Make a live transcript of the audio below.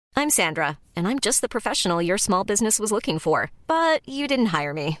I'm Sandra, and I'm just the professional your small business was looking for. But you didn't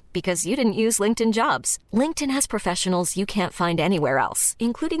hire me because you didn't use LinkedIn Jobs. LinkedIn has professionals you can't find anywhere else,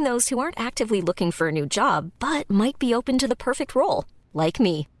 including those who aren't actively looking for a new job, but might be open to the perfect role, like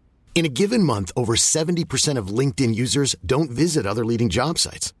me. In a given month, over 70% of LinkedIn users don't visit other leading job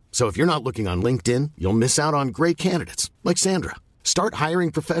sites. So if you're not looking on LinkedIn, you'll miss out on great candidates like Sandra. Start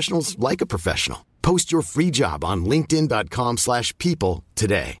hiring professionals like a professional. Post your free job on linkedin.com/people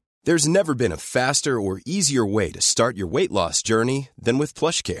today. There's never been a faster or easier way to start your weight loss journey than with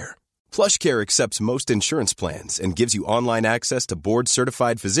PlushCare. PlushCare accepts most insurance plans and gives you online access to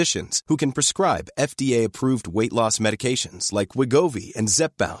board-certified physicians who can prescribe FDA-approved weight loss medications like Wegovy and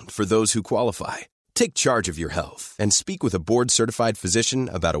Zepbound for those who qualify. Take charge of your health and speak with a board-certified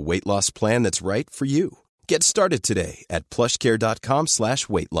physician about a weight loss plan that's right for you. Get started today at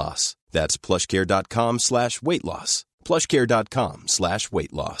plushcare.com/weight loss. That's plushcare.com/weight loss.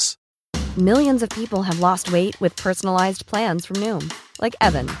 plushcare.com/weight loss. Millions of people have lost weight with personalized plans from Noom. Like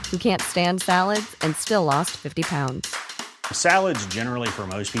Evan, who can't stand salads and still lost 50 pounds. Salads generally for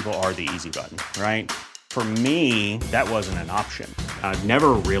most people are the easy button, right? For me, that wasn't an option. I never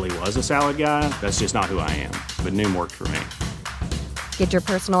really was a salad guy. That's just not who I am. But Noom worked for me. Get your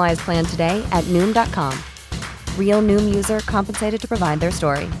personalized plan today at Noom.com. Real Noom user compensated to provide their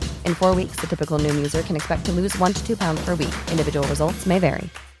story. In 4 weeks, the typical Noom user can expect to lose 1 to 2 pounds per week. Individual results may vary.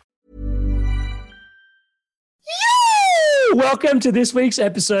 Welcome to this week's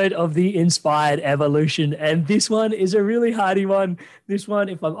episode of The Inspired Evolution. And this one is a really hardy one. This one,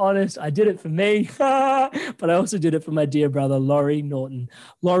 if I'm honest, I did it for me, but I also did it for my dear brother, Laurie Norton.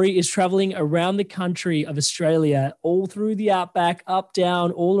 Laurie is traveling around the country of Australia, all through the outback, up,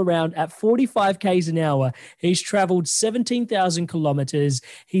 down, all around at 45 Ks an hour. He's traveled 17,000 kilometers.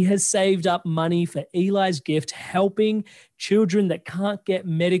 He has saved up money for Eli's gift, helping children that can't get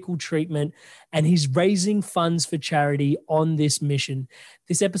medical treatment, and he's raising funds for charity on this mission.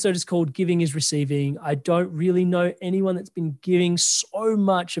 This episode is called Giving is Receiving. I don't really know anyone that's been giving so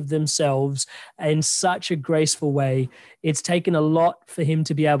much of themselves in such a graceful way. It's taken a lot for him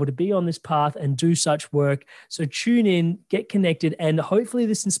to be able to be on this path and do such work. So tune in, get connected, and hopefully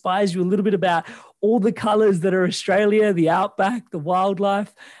this inspires you a little bit about all the colors that are Australia, the outback, the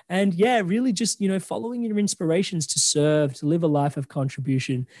wildlife, and really just, following your inspirations to serve, to live a life of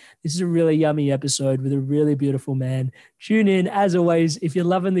contribution. This is a really yummy episode with a really beautiful man. Tune in. As always, if you're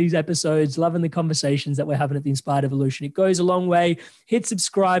loving these episodes, loving the conversations that we're having at The Inspired Evolution, it goes a long way. Hit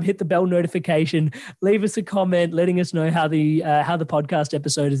subscribe, hit the bell notification, leave us a comment, letting us know how the podcast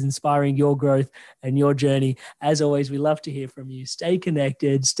episode is inspiring your growth and your journey. As always, we love to hear from you. Stay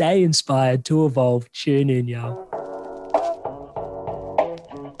connected, stay inspired to evolve. Tune in, y'all.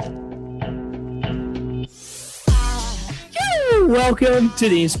 Welcome to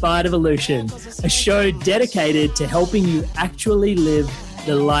The Inspired Evolution, a show dedicated to helping you actually live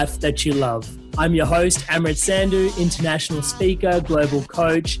the life that you love. I'm your host, Amrit Sandhu, international speaker, global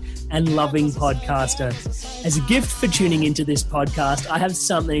coach, and loving podcaster. As a gift for tuning into this podcast, I have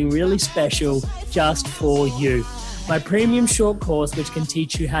something really special just for you. My premium short course, which can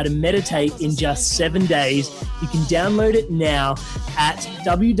teach you how to meditate in just 7 days. You can download it now at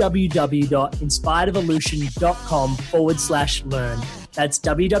www.inspiredevolution.com/learn. That's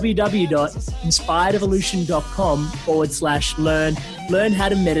www.inspiredevolution.com/learn. Learn how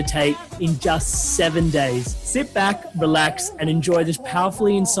to meditate in just 7 days. Sit back, relax, and enjoy this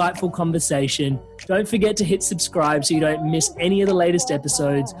powerfully insightful conversation. Don't forget to hit subscribe so you don't miss any of the latest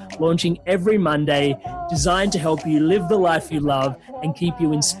episodes, launching every Monday, designed to help you live the life you love and keep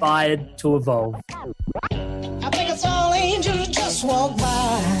you inspired to evolve. I think it's all angels just walk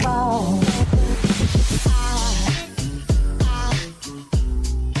by.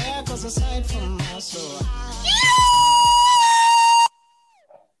 There goes a sight from my soul.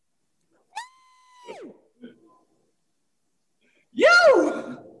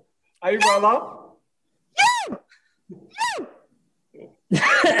 You! Are you brother?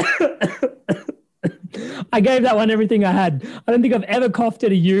 I gave that one everything I had. I don't think I've ever coughed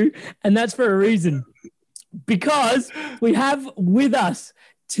at a you, and that's for a reason. Because we have with us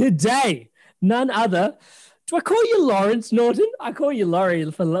today none other. Do I call you Lawrence Norton? I call you Laurie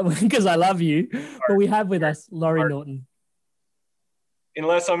because I love you. But we have with us Laurie Norton.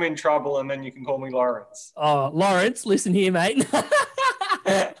 Unless I'm in trouble, and then you can call me Lawrence. Oh, Lawrence, listen here, mate.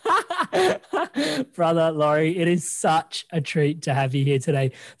 Brother Laurie, it is such a treat to have you here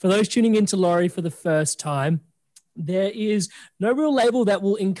today. For those tuning into Laurie for the first time, there is no real label that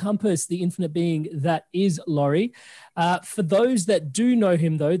will encompass the infinite being that is Laurie. For those that do know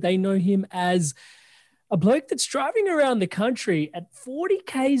him, though, they know him as A bloke that's driving around the country at 40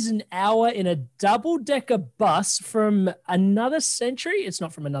 k's an hour in a double-decker bus from another century. It's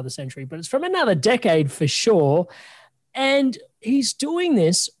not from another century, but it's from another decade for sure. And he's doing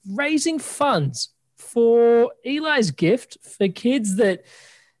this, raising funds for Eli's Gift for kids that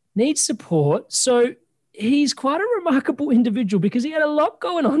need support. So he's quite a remarkable individual because he had a lot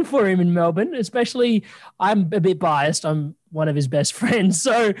going on for him in Melbourne, especially I'm a bit biased. I'm one of his best friends.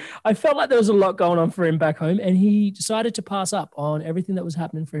 So I felt like there was a lot going on for him back home, and he decided to pass up on everything that was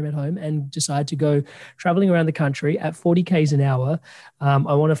happening for him at home and decided to go traveling around the country at 40 k's an hour. I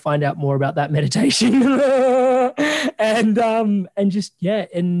want to find out more about that meditation and just, yeah.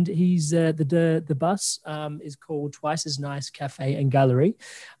 And he's the bus is called Twice as Nice Cafe and Gallery.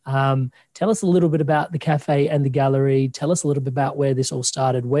 Tell us a little bit about the cafe and the gallery. Tell us a little bit about where this all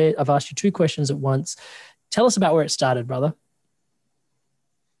started. I've asked you two questions at once. Tell us about where it started, brother.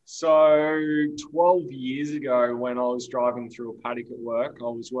 So 12 years ago, when I was driving through a paddock at work, I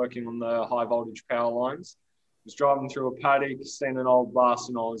was working on the high voltage power lines. I was driving through a paddock, seen an old bus,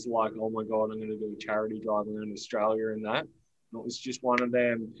 and I was like, oh my God, I'm going to do a charity drive around Australia in that. And it was just one of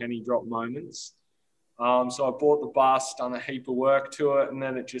them penny drop moments. So I bought the bus, done a heap of work to it, and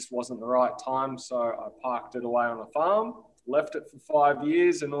then it just wasn't the right time. So I parked it away on a farm, left it for 5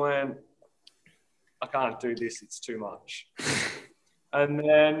 years, and went, I can't do this, it's too much. And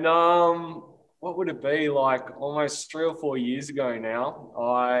then, what would it be, like almost 3 or 4 years ago now,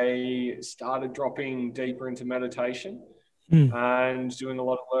 I started dropping deeper into meditation and doing a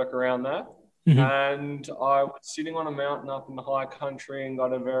lot of work around that. Mm-hmm. And I was sitting on a mountain up in the high country and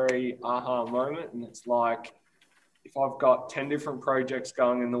got a very aha moment. And it's like, if I've got 10 different projects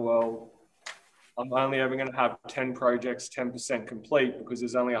going in the world, I'm only ever going to have 10 projects 10% complete because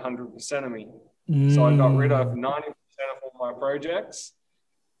there's only 100% of me. So I got rid of 90% of all my projects,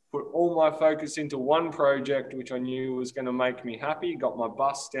 put all my focus into one project, which I knew was going to make me happy. Got my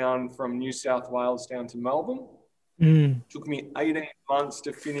bus down from New South Wales down to Melbourne. Took me 18 months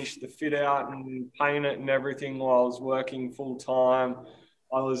to finish the fit out and paint it and everything while I was working full time.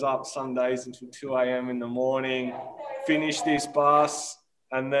 I was up some days until 2 a.m. in the morning, finished this bus.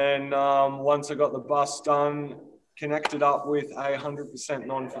 And then once I got the bus done, connected up with a 100%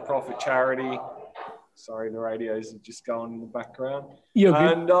 non-for-profit charity. Sorry, the radios are just going in the background.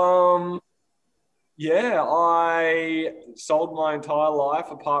 And I sold my entire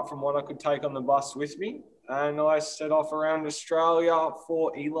life apart from what I could take on the bus with me. And I set off around Australia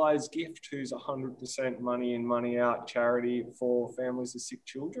for Eli's Gift, who's 100% money in, money out charity for families of sick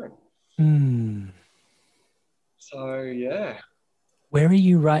children. So, yeah. Where are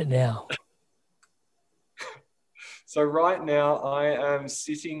you right now? So right now I am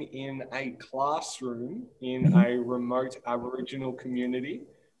sitting in a classroom in a remote Aboriginal community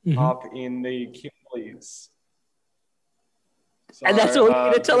up in the Kimberleys. So, and that's all you're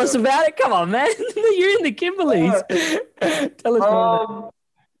going to tell us about it? Come on, man. You're in the Kimberleys. Tell us more.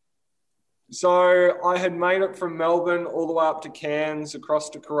 So I had made it from Melbourne all the way up to Cairns, across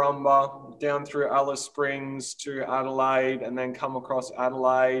to Corumba, down through Alice Springs to Adelaide, and then come across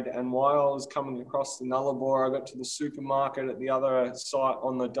Adelaide. And while I was coming across the Nullarbor, I got to the supermarket at the other site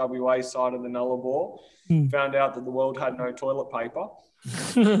on the WA side of the Nullarbor, found out that the world had no toilet paper.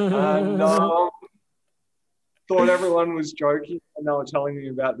 And thought everyone was joking and they were telling me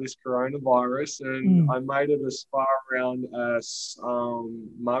about this coronavirus. And I made it as far around as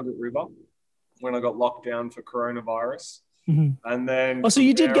Margaret River when I got locked down for coronavirus. And then... Oh, so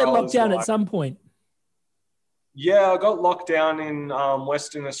you did get locked down at some point? Yeah, I got locked down in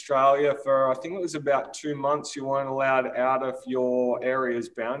Western Australia for, I think it was about 2 months. You weren't allowed out of your area's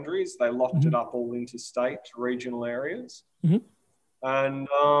boundaries. They locked it up all into state, regional areas. And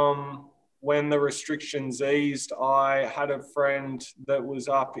when the restrictions eased, I had a friend that was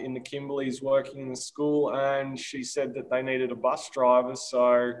up in the Kimberleys working in the school, and she said that they needed a bus driver.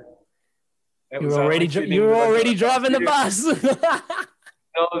 So... You were already driving the bus.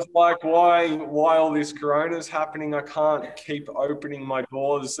 I was like, why all this corona is happening? I can't keep opening my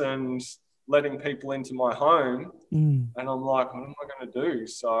doors and letting people into my home. And I'm like, what am I going to do?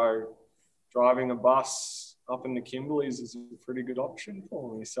 So driving a bus up in the Kimberleys is a pretty good option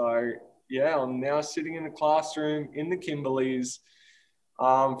for me. So, yeah, I'm now sitting in a classroom in the Kimberleys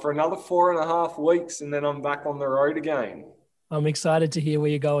for another 4.5 weeks, and then I'm back on the road again. I'm excited to hear where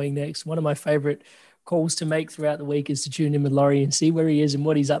you're going next. One of my favorite calls to make throughout the week is to tune in with Laurie and see where he is and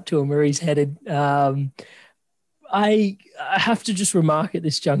what he's up to and where he's headed. I have to just remark at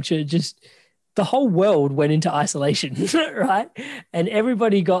this juncture, just the whole world went into isolation, right? And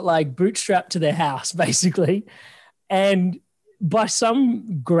everybody got like bootstrapped to their house, basically. And by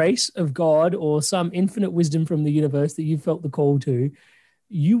some grace of God or some infinite wisdom from the universe that you felt the call to,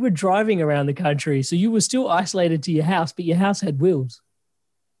 you were driving around the country. So you were still isolated to your house, but your house had wheels.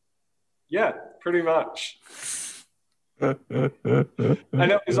 Yeah, pretty much. And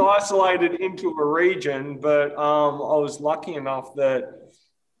it was isolated into a region, but I was lucky enough that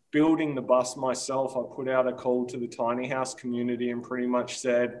building the bus myself, I put out a call to the tiny house community and pretty much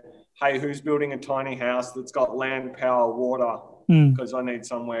said, hey, who's building a tiny house that's got land, power, water? Because I need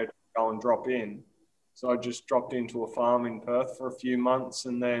somewhere to go and drop in. So I just dropped into a farm in Perth for a few months,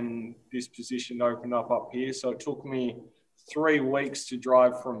 and then this position opened up here. So it took me 3 weeks to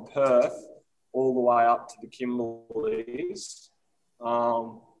drive from Perth all the way up to the Kimberleys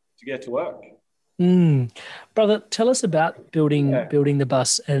to get to work. Brother, tell us about building the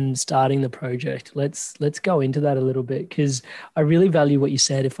bus and starting the project. Let's go into that a little bit, because I really value what you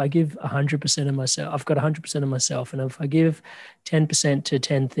said. If I give 100% of myself, I've got 100% of myself, and if I give 10% to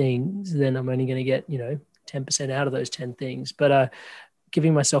 10 things, then I'm only going to get 10% out of those 10 things. But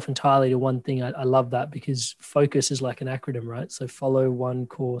giving myself entirely to one thing, I love that, because focus is like an acronym, right? So follow one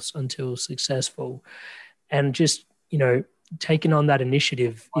course until successful, and just taking on that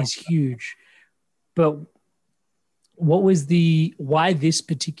initiative is huge. But why this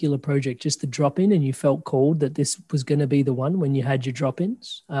particular project? Just the drop-in, and you felt called that this was going to be the one when you had your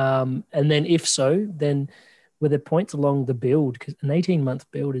drop-ins? And then if so, then were there points along the build? Because an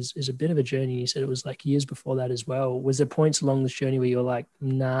 18-month build is a bit of a journey. You said it was like years before that as well. Was there points along this journey where you were like,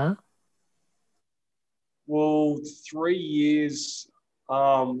 nah? Well, 3 years.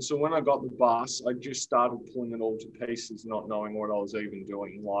 So when I got the bus, I just started pulling it all to pieces, not knowing what I was even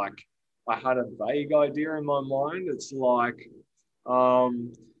doing. Like, I had a vague idea in my mind. It's like,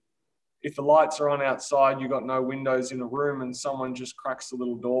 if the lights are on outside, you've got no windows in a room, and someone just cracks the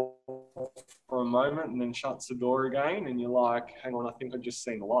little door for a moment and then shuts the door again, and you're like, hang on, I think I've just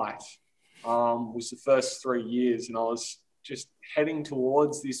seen light. It was the first 3 years, and I was just heading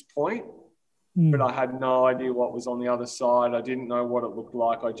towards this point, but I had no idea what was on the other side. I didn't know what it looked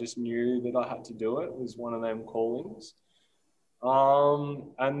like. I just knew that I had to do it. It was one of them callings.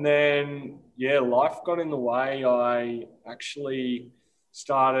 And then, life got in the way. I actually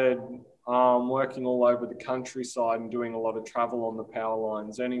started working all over the countryside and doing a lot of travel on the power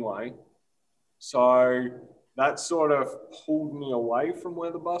lines anyway. So that sort of pulled me away from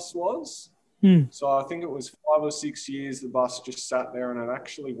where the bus was. So I think it was 5 or 6 years the bus just sat there, and it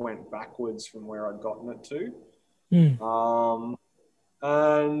actually went backwards from where I'd gotten it to.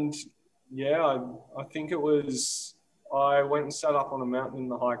 I think it was... I went and sat up on a mountain in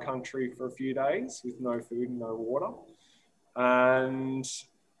the high country for a few days with no food and no water, and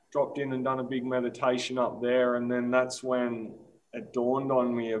dropped in and done a big meditation up there. And then that's when it dawned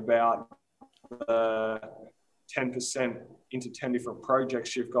on me about the 10% into 10 different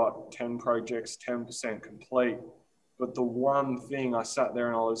projects. You've got 10 projects, 10% complete. But the one thing, I sat there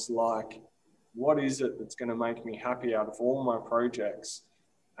and I was like, what is it that's going to make me happy out of all my projects?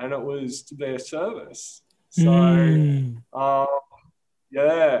 And it was to be of service. So,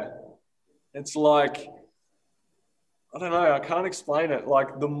 it's like, I don't know, I can't explain it.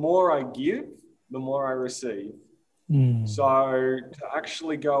 Like, the more I give, the more I receive. So to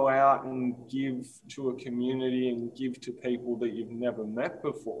actually go out and give to a community and give to people that you've never met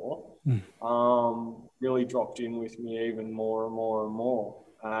before, really dropped in with me even more and more and more.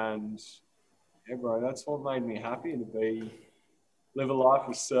 And yeah, bro, that's what made me happy, to live a life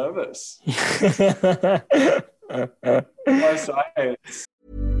of service.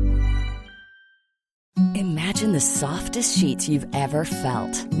 Imagine the softest sheets you've ever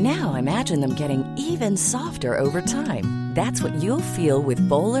felt. Now imagine them getting even softer over time. That's what you'll feel with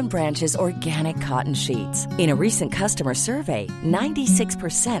Boll & Branch's organic cotton sheets. In a recent customer survey,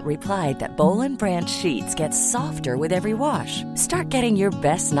 96% replied that Boll & Branch sheets get softer with every wash. Start getting your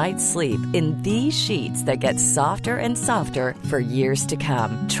best night's sleep in these sheets that get softer and softer for years to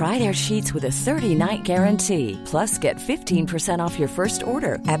come. Try their sheets with a 30-night guarantee. Plus, get 15% off your first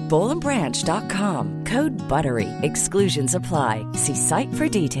order at bollandbranch.com. Code BUTTERY. Exclusions apply. See site for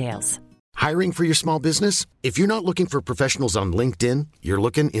details. Hiring for your small business? If you're not looking for professionals on LinkedIn, you're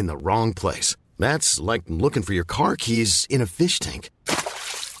looking in the wrong place. That's like looking for your car keys in a fish tank.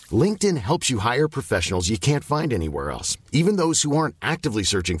 LinkedIn helps you hire professionals you can't find anywhere else, even those who aren't actively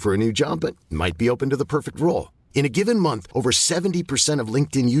searching for a new job but might be open to the perfect role. In a given month, over 70% of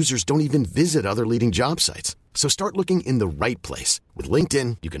LinkedIn users don't even visit other leading job sites. So start looking in the right place. With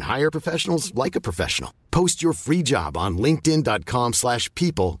LinkedIn, you can hire professionals like a professional. Post your free job on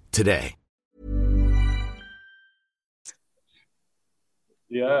linkedin.com/people today.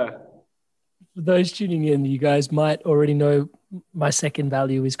 Yeah. For those tuning in, you guys might already know my second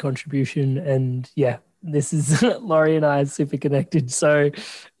value is contribution. And yeah, this is Laurie and I are super connected. So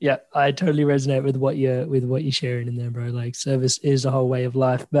yeah, I totally resonate with what you're sharing in there, bro. Like service is a whole way of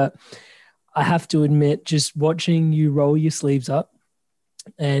life. But I have to admit, just watching you roll your sleeves up,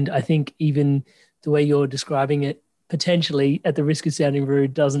 and I think even the way you're describing it, potentially at the risk of sounding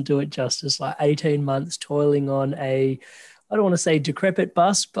rude, doesn't do it justice. Like 18 months toiling on I don't want to say decrepit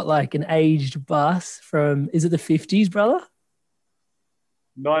bus, but like an aged bus from, is it the 50s, brother?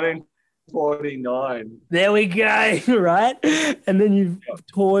 1949. There we go, right? And then you've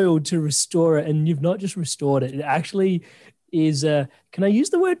toiled to restore it, and you've not just restored it. It actually is, can I use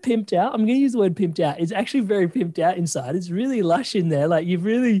the word pimped out? I'm going to use the word pimped out. It's actually very pimped out inside. It's really lush in there. Like you've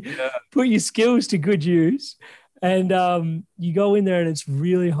really put your skills to good use. And you go in there and it's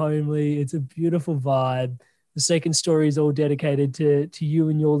really homely. It's a beautiful vibe. The second story is all dedicated to you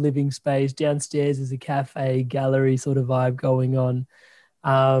and your living space. Downstairs is a cafe, gallery sort of vibe going on.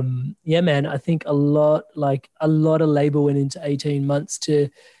 Yeah, man, I think a lot of labor went into 18 months to,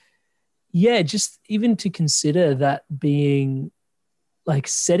 just even to consider that being like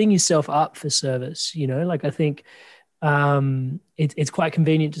setting yourself up for service, like I think it's quite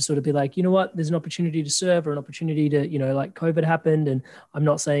convenient to sort of be like, you know what, there's an opportunity to serve or an opportunity to, like COVID happened. And I'm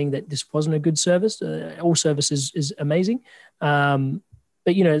not saying that this wasn't a good service. All service is amazing. But,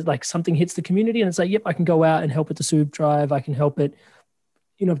 like something hits the community and it's like, yep, I can go out and help at the soup drive. I can help it.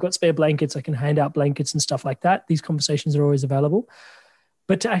 I've got spare blankets. I can hand out blankets and stuff like that. These conversations are always available.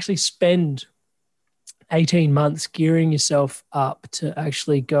 But to actually spend 18 months gearing yourself up to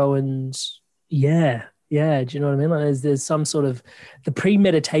actually go and, do you know what I mean? Like there's some sort of the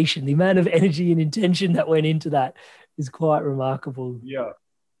premeditation, the amount of energy and intention that went into that is quite remarkable. Yeah.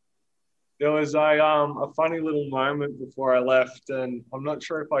 There was a funny little moment before I left, and I'm not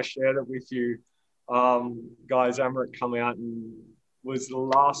sure if I shared it with you. Guys, Amrit come out and was the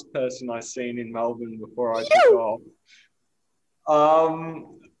last person I seen in Melbourne before I took off.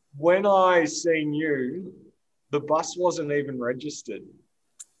 When I seen you, the bus wasn't even registered.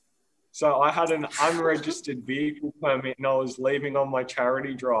 So I had an unregistered vehicle permit and I was leaving on my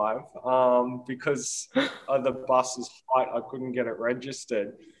charity drive because of the bus's height, I couldn't get it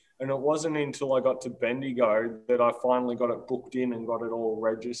registered. And it wasn't until I got to Bendigo that I finally got it booked in and got it all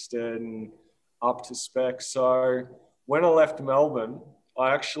registered and up to spec. So when I left Melbourne,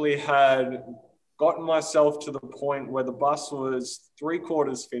 I actually had gotten myself to the point where the bus was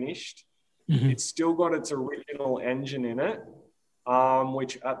 3/4 finished. Mm-hmm. It's still got its original engine in it,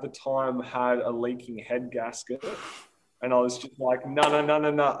 which at the time had a leaking head gasket. And I was just like, no,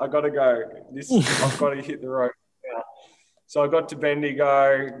 I got to go. I've got to hit the road now. So I got to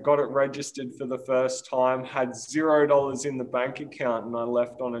Bendigo, got it registered for the first time, had $0 in the bank account, and I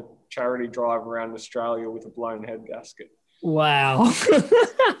left on a charity drive around Australia with a blown head gasket. Wow.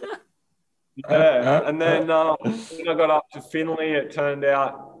 Yeah. And then when I got up to Finley, it turned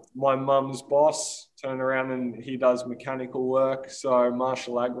out my mum's boss turned around and he does mechanical work. So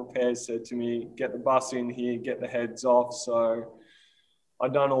Marshall Ag Repairs said to me, get the bus in here, get the heads off. So I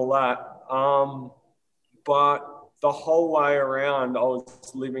done all that. But the whole way around, I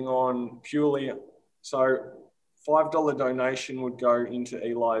was living on purely, so $5 donation would go into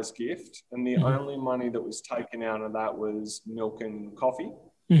Eli's gift. And the only money that was taken out of that was milk and coffee.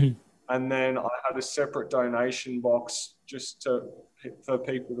 Mm-hmm. And then I had a separate donation box just for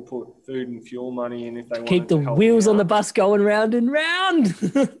people to put food and fuel money in if they wanted to help. Keep the wheels on the bus going round and round.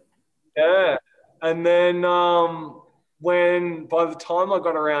 Yeah. And then by the time I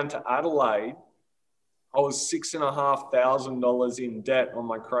got around to Adelaide, I was $6,500 in debt on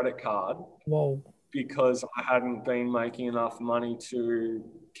my credit card. Whoa. Because I hadn't been making enough money to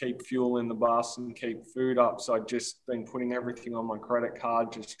keep fuel in the bus and keep food up. So I'd just been putting everything on my credit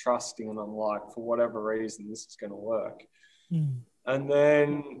card, just trusting. And I'm like, for whatever reason, this is going to work. Mm. And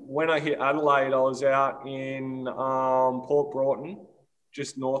then when I hit Adelaide, I was out in Port Broughton,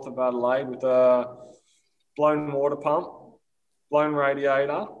 just north of Adelaide, with a blown water pump, blown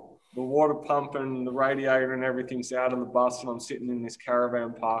radiator. The water pump and the radiator and everything's out of the bus, and I'm sitting in this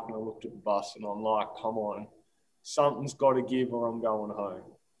caravan park and I looked at the bus and I'm like, come on, something's got to give or I'm going home.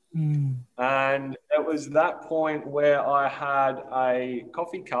 Mm. And it was that point where I had a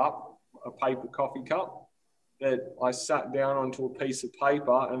coffee cup, a paper coffee cup, that I sat down onto a piece of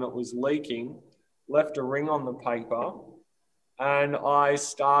paper and it was leaking, left a ring on the paper, and I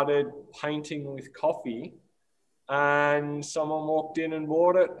started painting with coffee. And someone walked in and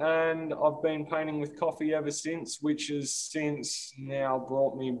bought it, and I've been painting with coffee ever since, which has since now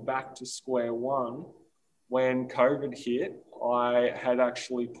brought me back to square one. When COVID hit, I had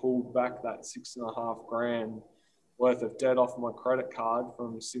actually pulled back that $6,500 worth of debt off my credit card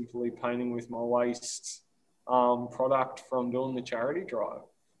from simply painting with my waste product from doing the charity drive.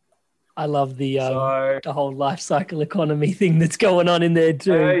 I love the whole life cycle economy thing that's going on in there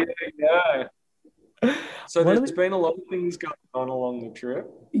too. Yeah. So there's been a lot of things going on along the trip.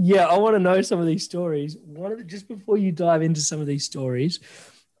 Yeah, I want to know some of these stories. Just before you dive into some of these stories,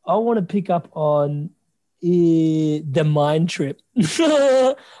 I want to pick up on the mind trip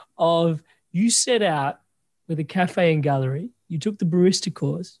of you set out with a cafe and gallery. You took the barista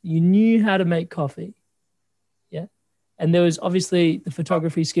course. You knew how to make coffee. Yeah. And there was obviously the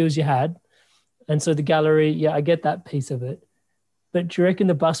photography skills you had. And so the gallery, yeah, I get that piece of it. But do you reckon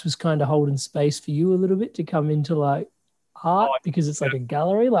the bus was kind of holding space for you a little bit to come into like art because it's like a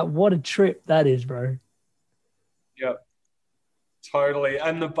gallery? Like what a trip that is, bro. Yep. Totally.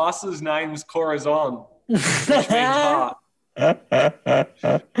 And the bus's name's Corazon, which means heart. Was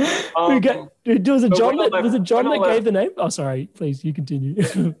it John that gave the name? Oh, sorry. Please, you continue.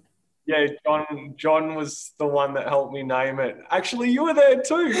 Yeah, John was the one that helped me name it. Actually, you were there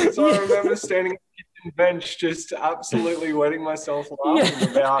too. So I remember standing on the kitchen bench just absolutely wetting myself laughing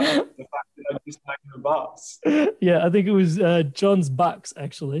about the fact that I just named the bus. Yeah, I think it was John's Bucks,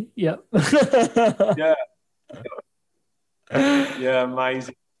 actually. Yeah. Yeah. Yeah,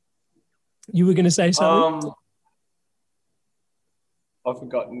 amazing. You were going to say something? I've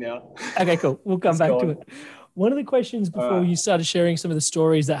forgotten now. Okay, cool. We'll come back to it. One of the questions before you started sharing some of the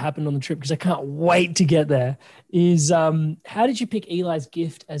stories that happened on the trip, because I can't wait to get there, is how did you pick Eli's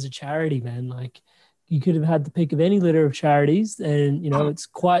Gift as a charity, man? Like you could have had the pick of any litter of charities and, you know, it's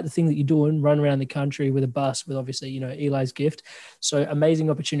quite the thing that you're doing, run around the country with a bus with obviously, you know, Eli's Gift. So amazing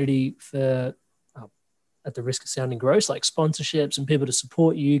opportunity for, at the risk of sounding gross, like sponsorships and people to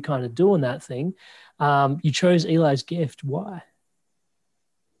support you kind of doing that thing. You chose Eli's Gift. Why?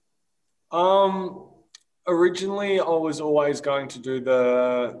 Originally, I was always going to do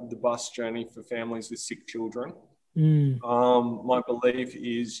the bus journey for families with sick children. My belief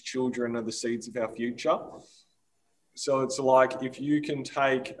is children are the seeds of our future. So it's like if you can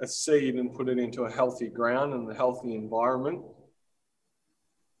take a seed and put it into a healthy ground and a healthy environment,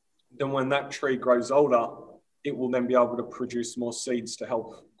 then when that tree grows older, it will then be able to produce more seeds to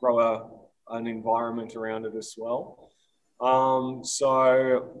help grow an environment around it as well.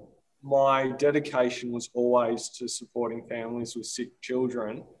 So my dedication was always to supporting families with sick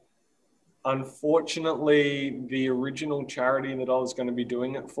children. Unfortunately, the original charity that I was going to be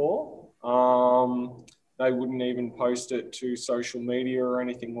doing it for, they wouldn't even post it to social media or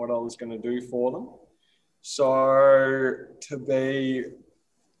anything what I was going to do for them. So to be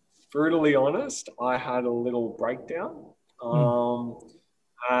brutally honest, I had a little breakdown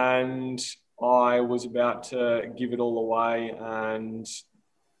and I was about to give it all away. And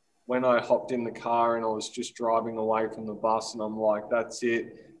when I hopped in the car and I was just driving away from the bus and I'm like, that's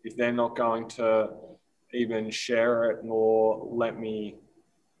it. If they're not going to even share it nor let me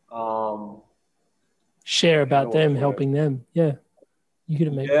share about them, helping them. Yeah. You could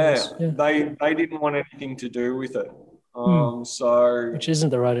have made this. Yeah. They didn't want anything to do with it. So which isn't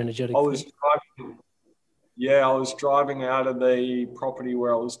the right energetic. I was driving out of the property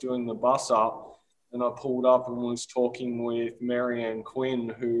where I was doing the bus up. And I pulled up and was talking with Marianne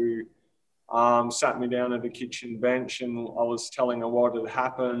Quinn, who sat me down at the kitchen bench, and I was telling her what had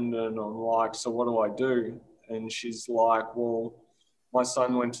happened. And I'm like, so what do I do? And she's like, well, my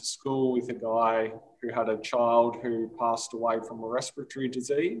son went to school with a guy who had a child who passed away from a respiratory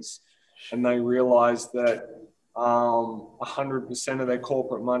disease. And they realized that 100% of their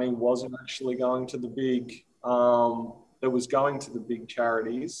corporate money wasn't actually going to the big, that was going to the big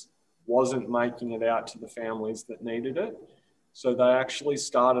charities, wasn't making it out to the families that needed it. So they actually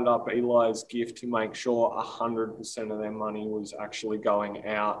started up Eli's Gift to make sure 100% of their money was actually going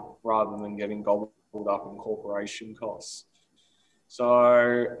out rather than getting gobbled up in corporation costs.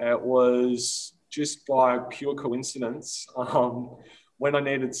 So it was just by pure coincidence. When I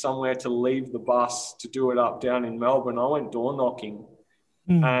needed somewhere to leave the bus to do it up down in Melbourne, I went door knocking.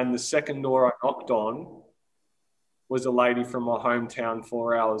 And the second door I knocked on was a lady from my hometown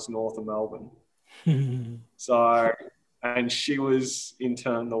 4 hours north of Melbourne. So, and she was in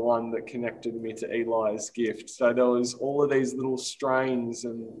turn the one that connected me to Eli's Gift. So there was all of these little strains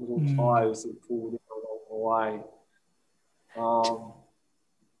and little ties that pulled it along the way.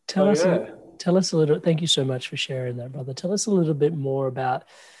 Tell us a little, thank you so much for sharing that, brother. Tell us a little bit more about,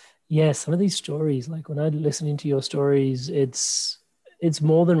 some of these stories. Like when I'm listening to your stories, it's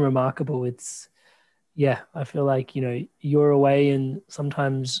more than remarkable. I feel like, you're away and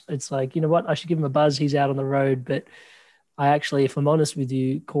sometimes it's like, you know what, I should give him a buzz. He's out on the road. But I actually, if I'm honest with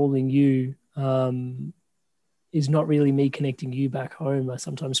you, calling you, is not really me connecting you back home. I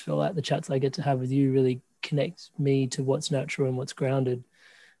sometimes feel like the chats I get to have with you really connect me to what's natural and what's grounded.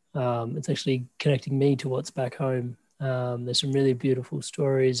 It's actually connecting me to what's back home. There's some really beautiful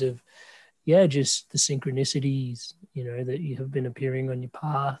stories of, just the synchronicities, that you have been appearing on your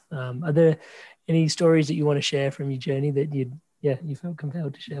path. Are there any stories that you want to share from your journey that you felt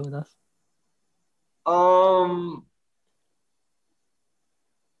compelled to share with us?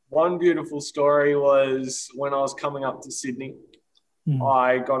 One beautiful story was when I was coming up to Sydney.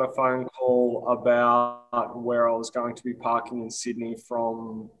 I got a phone call about where I was going to be parking in Sydney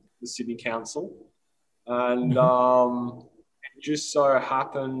from the Sydney Council. And it just so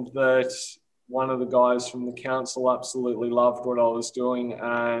happened that one of the guys from the council absolutely loved what I was doing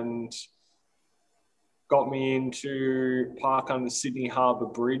and got me in to park under Sydney Harbour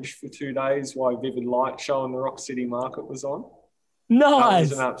Bridge for 2 days while Vivid Light Show and the Rock City Market was on. Nice. That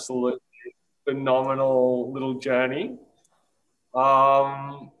was an absolutely phenomenal little journey.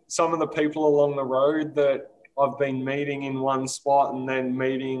 Some of the people along the road that I've been meeting in one spot and then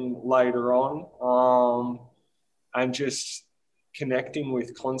meeting later on, and just connecting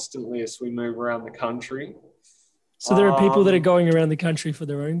with constantly as we move around the country. So there are people that are going around the country for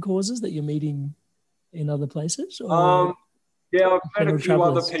their own causes that you're meeting in other places? Or I've met a few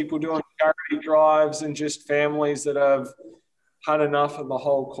other people doing charity drives and just families that have had enough of the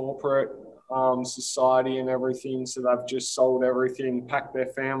whole corporate society and everything. So they've just sold everything, packed their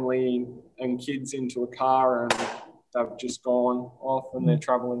family and kids into a car, and they've just gone off and they're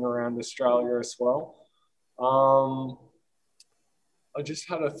traveling around Australia as well. I just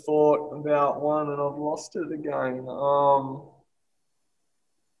had a thought about one and I've lost it again.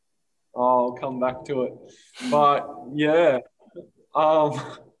 I'll come back to it. But yeah,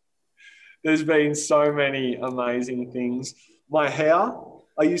 there's been so many amazing things. My hair,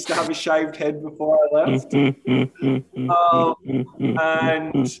 I used to have a shaved head before I left. And now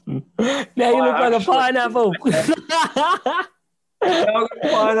you look like a pineapple.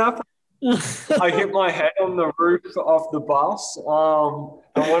 Pineapple. I hit my head on the roof of the bus. And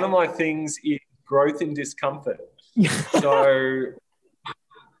one of my things is growth in discomfort. So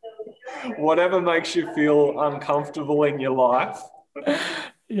whatever makes you feel uncomfortable in your life,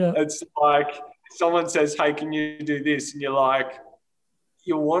 it's like someone says, hey, can you do this? And you're like,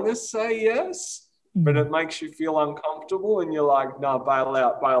 you want to say yes, but it makes you feel uncomfortable. And you're like, no, bail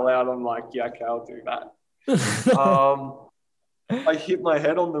out. I'm like, yeah, okay, I'll do that. I hit my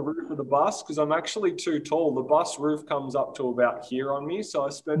head on the roof of the bus because I'm actually too tall. The bus roof comes up to about here on me. So I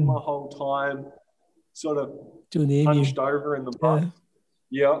spend my whole time sort of hunched over in the bus.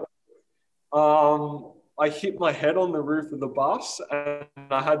 Yeah. I hit my head on the roof of the bus and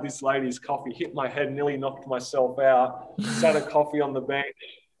I had this lady's coffee, hit my head, nearly knocked myself out, sat a coffee on the bench,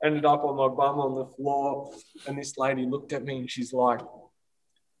 ended up on my bum on the floor. And this lady looked at me and she's like,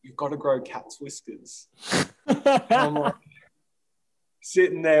 you've got to grow cat's whiskers. And I'm like,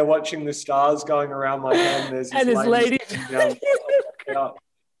 sitting there watching the stars going around my head. And there's this lady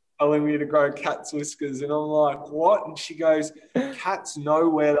telling me to grow cat's whiskers. And I'm like, what? And she goes, cats know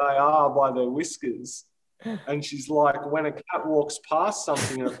where they are by their whiskers. And she's like, when a cat walks past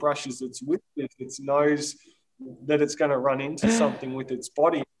something and it brushes its whiskers, it knows that it's going to run into something with its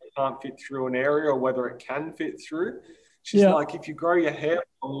body. It can't fit through an area or whether it can fit through. She's like, if you grow your hair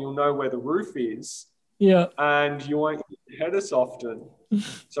long, you'll know where the roof is. Yeah. And you won't hit your head as often.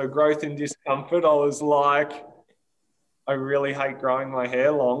 So growth in discomfort, I was like, I really hate growing my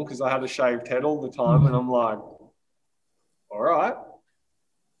hair long because I had a shaved head all the time. And I'm like, all right.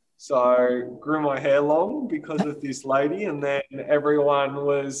 So grew my hair long because of this lady. And then everyone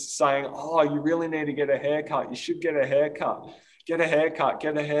was saying, oh, you really need to get a haircut. You should get a haircut. Get a haircut,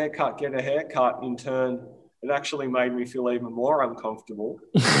 get a haircut, get a haircut. In turn, it actually made me feel even more uncomfortable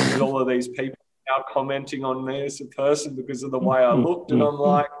with all of these people now commenting on me as a person because of the way I looked. And I'm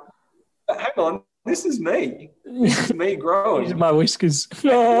like, hang on, this is me. This is me growing. These are my whiskers. I'm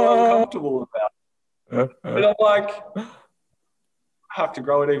uncomfortable about it. But I'm like, I have to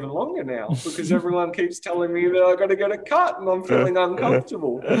grow it even longer now because everyone keeps telling me that I got to get a cut and I'm feeling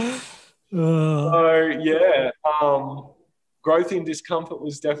uncomfortable. So, yeah, growth in discomfort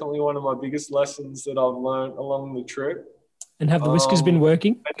was definitely one of my biggest lessons that I've learned along the trip. And have the whiskers been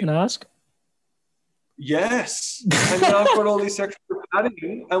working, can I ask? Yes. And now I've got all this extra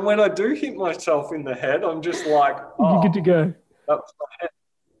padding. And when I do hit myself in the head, I'm just like, oh, you're good to go. That's my head.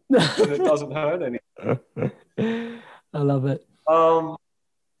 And it doesn't hurt anymore. I love it.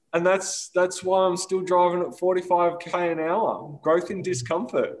 And that's why I'm still driving at 45k an hour. Growth in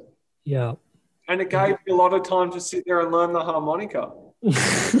discomfort. Yeah. And it gave me a lot of time to sit there and learn the harmonica.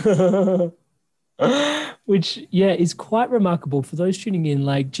 Which, yeah, is quite remarkable for those tuning in.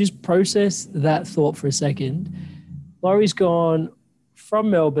 Like, just process that thought for a second. Laurie's gone from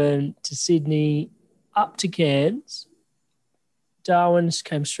Melbourne to Sydney, up to Cairns. Darwin's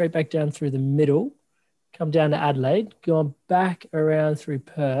came straight back down through the middle, come down to Adelaide, gone back around through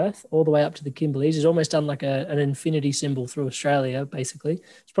Perth, all the way up to the Kimberleys. He's almost done like an infinity symbol through Australia, basically.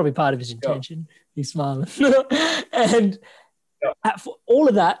 It's probably part of his intention. Yeah. He's smiling. And all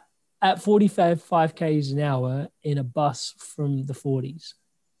of that at 45 k's an hour in a bus from the 40s.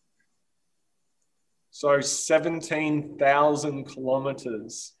 So 17,000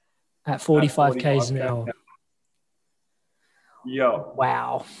 kilometers. At 45 k's an hour. Yeah.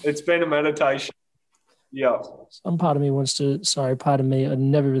 Wow. It's been a meditation. Yeah. Some part of me wants to, pardon me, I'd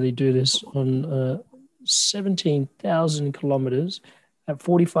never really do this on 17,000 kilometers at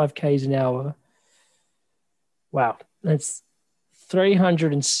 45 k's an hour. Wow. That's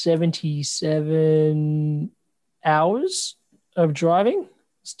 377 hours of driving.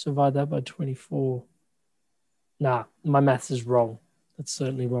 Let's divide that by 24. Nah, my maths is wrong. That's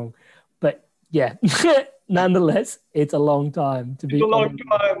certainly wrong. But yeah, nonetheless, it's a long time to be. It's a long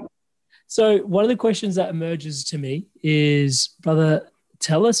time. So one of the questions that emerges to me is, brother,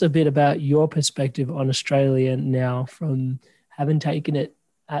 tell us a bit about your perspective on Australia now, from having taken it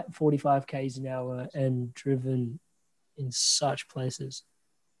at 45 k's an hour and driven in such places.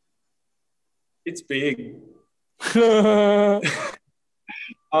 It's big.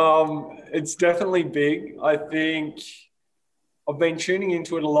 It's definitely big. I think I've been tuning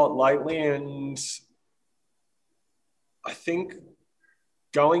into it a lot lately, and I think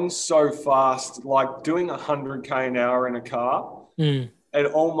going so fast, like doing 100k an hour in a car, it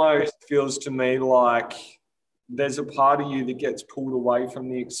almost feels to me like there's a part of you that gets pulled away from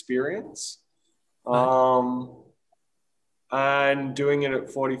the experience. And doing it at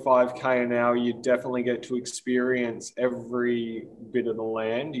 45k an hour, you definitely get to experience every bit of the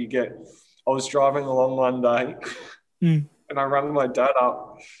land. I was driving along one day and I rang my dad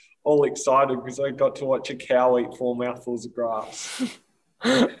up all excited because I got to watch a cow eat 4 mouthfuls of grass.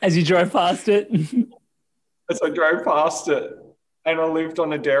 As you drove past it? As I drove past it. And I lived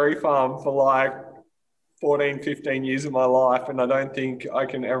on a dairy farm for like 14, 15 years of my life, and I don't think I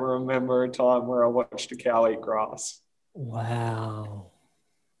can ever remember a time where I watched a cow eat grass. Wow.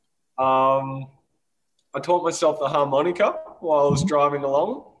 I taught myself the harmonica while I was driving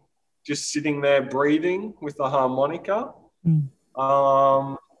along, just sitting there breathing with the harmonica.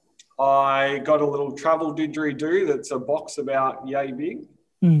 I got a little travel didgeridoo that's a box about yay big,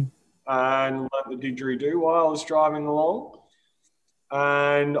 and learned the didgeridoo while I was driving along.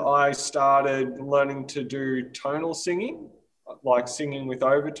 And I started learning to do tonal singing, like singing with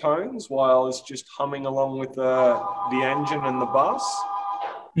overtones, while I was just humming along with the engine and the bus.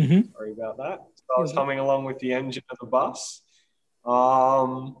 Sorry about that. So I was humming along with the engine and the bus.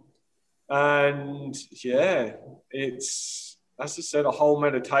 And yeah, it's, as I said, a whole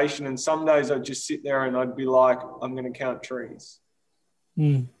meditation. And some days I'd just sit there and I'd be like, I'm going to count trees.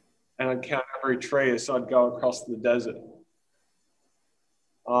 And I'd count every tree as I'd go across the desert.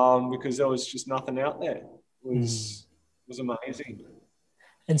 Because there was just nothing out there. It was amazing.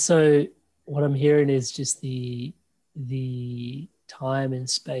 And so what I'm hearing is just the time and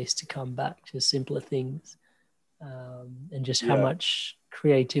space to come back to simpler things, and just how much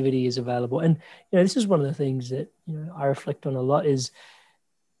creativity is available. And, this is one of the things that, I reflect on a lot is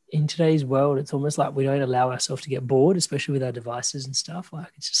in today's world, it's almost like we don't allow ourselves to get bored, especially with our devices and stuff.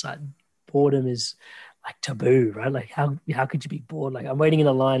 Like, it's just like boredom is like taboo, right? Like how could you be bored? Like, I'm waiting in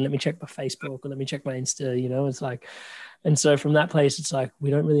a line, let me check my Facebook or let me check my Insta, it's like, and so from that place, it's like,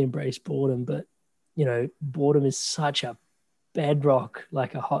 we don't really embrace boredom, but boredom is such a bedrock,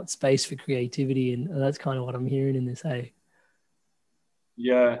 like a hot space for creativity. And that's kind of what I'm hearing in this, hey?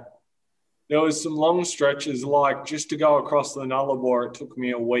 Yeah. There was some long stretches, like just to go across the Nullarbor, it took me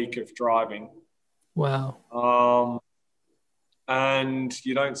a week of driving. Wow. And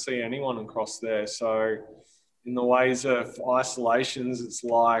you don't see anyone across there. So in the ways of isolations, it's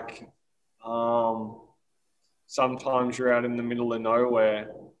like sometimes you're out in the middle of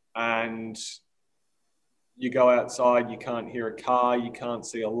nowhere and you go outside, you can't hear a car, you can't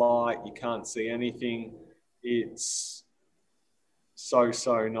see a light, you can't see anything. It's so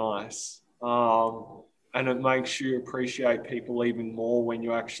nice. And it makes you appreciate people even more when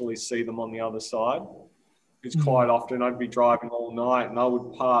you actually see them on the other side. Because quite often I'd be driving all night and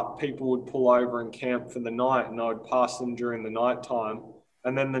people would pull over and camp for the night, and I would pass them during the night time.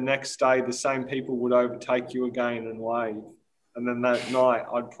 And then the next day, the same people would overtake you again and wave. And then that night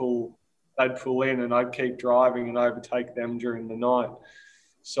they'd pull in and I'd keep driving and overtake them during the night.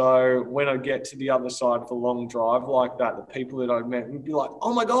 So when I get to the other side of a long drive like that, the people that I've met would be like,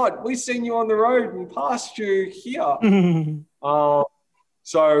 oh my God, we've seen you on the road and passed you here.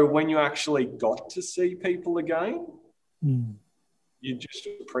 So when you actually got to see people again, you just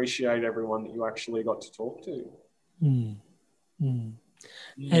appreciate everyone that you actually got to talk to.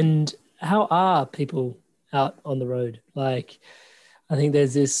 And how are people out on the road? Like, I think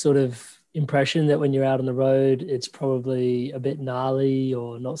there's this sort of impression that when you're out on the road, it's probably a bit gnarly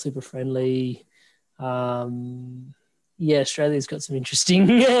or not super friendly. Australia's got some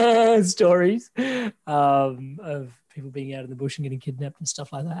interesting stories of people being out in the bush and getting kidnapped and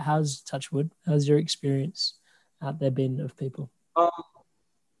stuff like that. How's Touchwood? How's your experience out there been of people?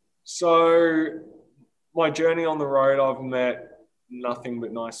 So my journey on the road, I've met nothing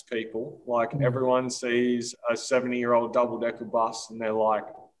but nice people. Like everyone sees a 70-year-old double-decker bus and they're like,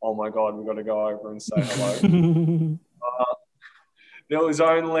 oh my God, we've got to go over and say hello. There was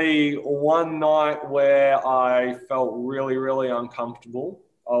only one night where I felt really, really uncomfortable.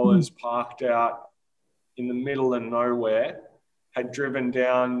 I was parked out in the middle of nowhere, had driven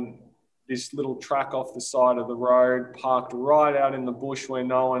down this little track off the side of the road, parked right out in the bush where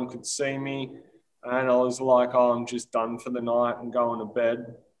no one could see me. And I was like, oh, I'm just done for the night and going to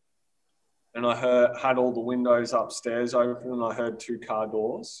bed. And I had all the windows upstairs open and I heard 2 car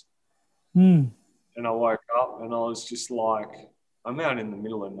doors. And I woke up and I was just like, I'm out in the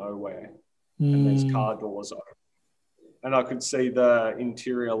middle of nowhere and there's car doors open. And I could see the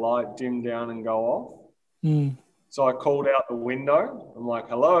interior light dim down and go off. So I called out the window. I'm like,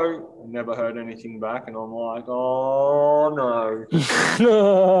 hello. I never heard anything back. And I'm like, oh, no.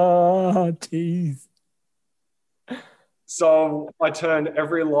 Oh, tease. So I turned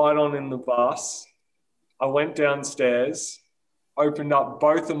every light on in the bus. I went downstairs, opened up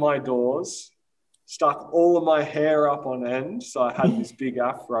both of my doors, stuck all of my hair up on end. So I had this big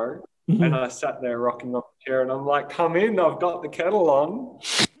afro. And I sat there rocking on the chair and I'm like, come in, I've got the kettle on.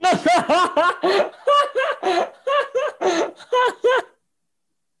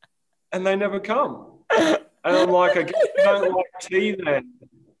 And they never come. And I'm like, I guess you don't like tea then.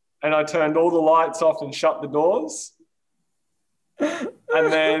 And I turned all the lights off and shut the doors.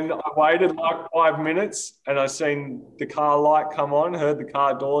 And then I waited like 5 minutes and I seen the car light come on, heard the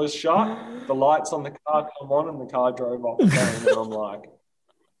car doors shut, the lights on the car come on and the car drove off again. And I'm like,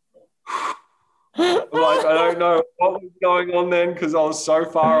 I don't know what was going on then because I was so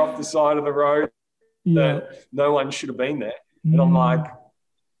far off the side of the road that no one should have been there. And I'm like,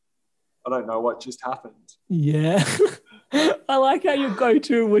 I don't know what just happened. Yeah. I like how your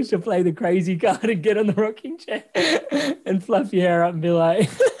go-to was to play the crazy card and get on the rocking chair and fluff your hair up and be like...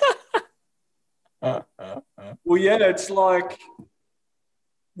 Well, yeah, it's like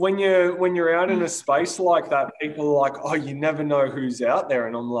when you're out in a space like that, people are like, oh, you never know who's out there.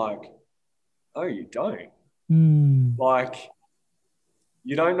 And I'm like, oh, you don't. Like,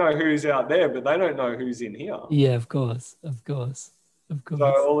 you don't know who's out there, but they don't know who's in here. Yeah, of course. So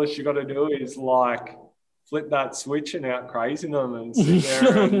all that you got to do is like flip that switch and out crazing them and sit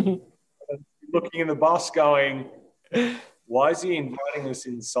there and looking in the bus going, why is he inviting us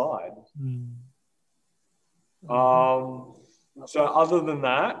inside? So other than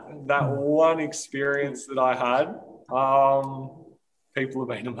that one experience that I had, people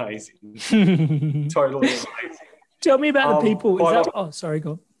have been amazing. Totally amazing. Tell me about the people. Sorry,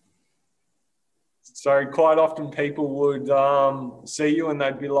 go on. So quite often people would see you and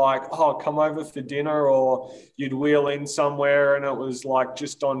they'd be like, oh, come over for dinner, or you'd wheel in somewhere and it was like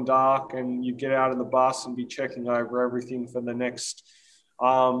just on dark and you'd get out of the bus and be checking over everything for the next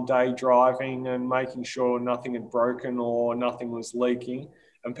day driving and making sure nothing had broken or nothing was leaking.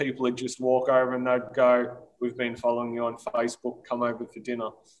 And people would just walk over and they'd go, we've been following you on Facebook, come over for dinner.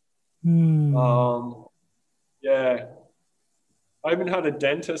 Yeah. I even had a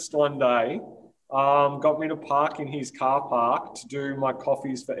dentist one day, got me to park in his car park to do my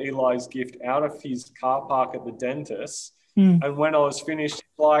coffees for Eli's gift out of his car park at the dentist. And when I was finished,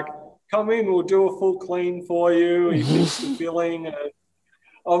 he's like, come in, we'll do a full clean for you. He fixed the filling. And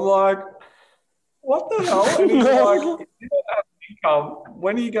I'm like, what the hell? And he's like, if you don't have income,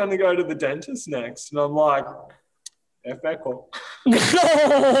 when are you going to go to the dentist next? And I'm like, F-echo.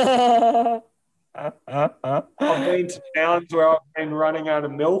 I've been to towns where I've been running out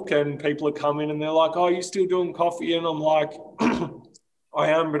of milk and people are coming and they're like, oh, you still doing coffee? And I'm like, I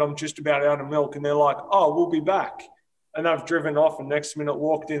am, but I'm just about out of milk. And they're like, oh, we'll be back. And I've driven off and next minute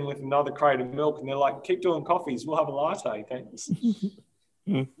walked in with another crate of milk and they're like, keep doing coffees. We'll have a latte, thanks.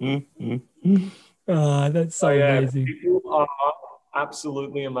 Oh, that's so amazing. People are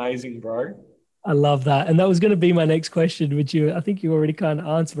absolutely amazing, bro. I love that. And that was going to be my next question, which I think you already kind of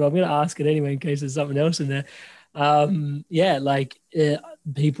answered, but I'm going to ask it anyway in case there's something else in there.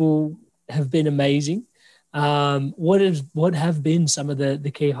 People have been amazing. What have been some of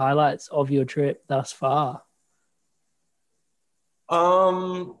the key highlights of your trip thus far?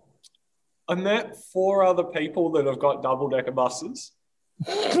 I met 4 other people that have got double-decker buses.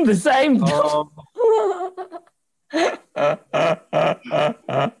 The same.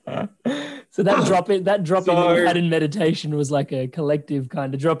 So that drop in that you had in meditation was like a collective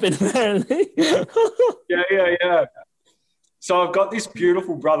kind of drop in, apparently. Yeah. So I've got this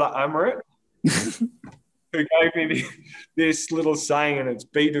beautiful brother, Amrit, who gave me this little saying, and it's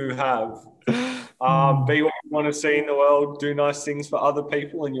be, do, have. Be what you want to see in the world, do nice things for other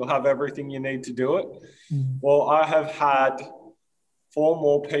people, and you'll have everything you need to do it. Well, I have had 4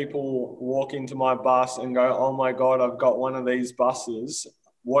 more people walk into my bus and go, oh my God, I've got one of these buses.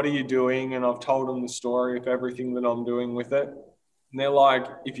 What are you doing? And I've told them the story of everything that I'm doing with it. And they're like,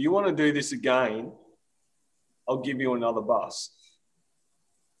 if you want to do this again, I'll give you another bus.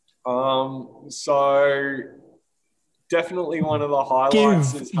 So definitely one of the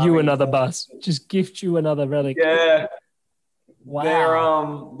highlights is you another bus. Just gift you another relic. Yeah.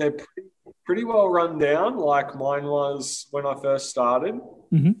 Wow. They're pretty well run down, like mine was when I first started.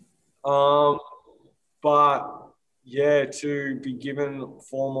 But yeah, to be given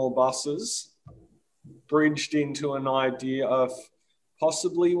 4 more buses, bridged into an idea of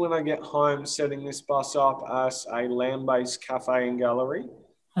possibly when I get home, setting this bus up as a land-based cafe and gallery.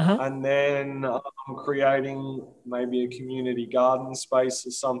 And then creating maybe a community garden space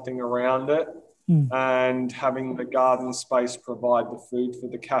or something around it, and having the garden space provide the food for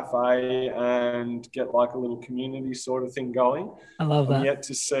the cafe and get like a little community sort of thing going. I love that. I'm yet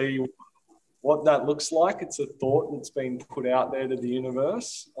to see what that looks like. It's a thought that's been put out there to the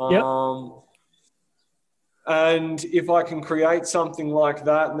universe. And if I can create something like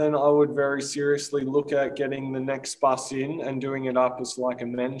that, then I would very seriously look at getting the next bus in and doing it up as like a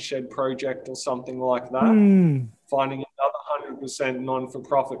men's shed project or something like that. Finding another 100%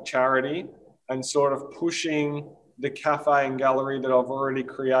 non-for-profit charity and sort of pushing the cafe and gallery that I've already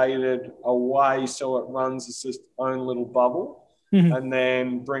created away so it runs as its own little bubble. And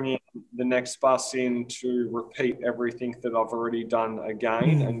then bringing the next bus in to repeat everything that I've already done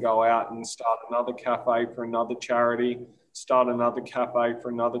again and go out and start another cafe for another charity, start another cafe for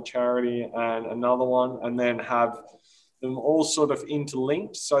another charity and another one, and then have them all sort of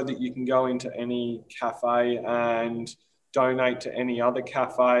interlinked so that you can go into any cafe and donate to any other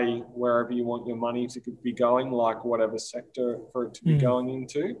cafe wherever you want your money to be going, like whatever sector for it to be going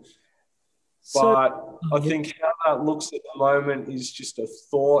into. But I think how that looks at the moment is just a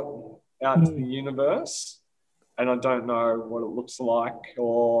thought out to the universe. And I don't know what it looks like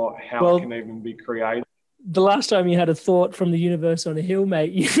or how it can even be created. The last time you had a thought from the universe on a hill,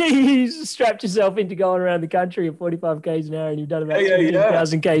 mate, you strapped yourself into going around the country at 45 Ks an hour and you've done about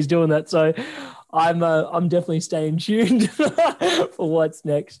 1,000 Ks doing that. So I'm definitely staying tuned for what's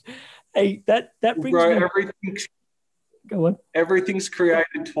next. Hey, that brings me... Go on. Everything's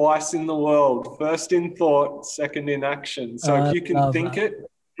created twice in the world. First in thought, second in action. So if you can think it,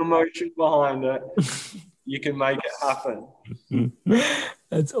 emotion behind it, you can make it happen.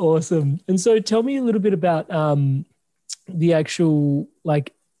 That's awesome. And so tell me a little bit about the actual,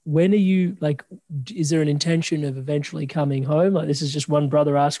 like, when are you, like, is there an intention of eventually coming home? Like, this is just one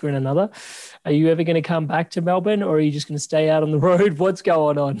brother asking another. Are you ever going to come back to Melbourne or are you just going to stay out on the road? What's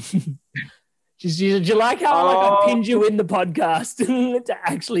going on? Do you like how I pinned you in the podcast to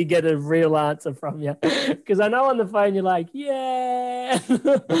actually get a real answer from you? Because I know on the phone you're like, yeah.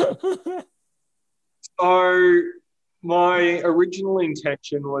 So my original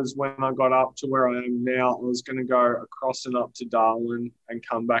intention was when I got up to where I am now, I was going to go across and up to Darwin and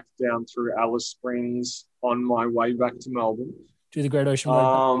come back down through Alice Springs on my way back to Melbourne. Do the Great Ocean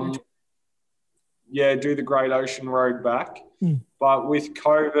Road back. Yeah, do the Great Ocean Road back. But with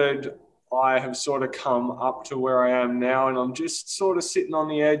COVID, I have sort of come up to where I am now and I'm just sort of sitting on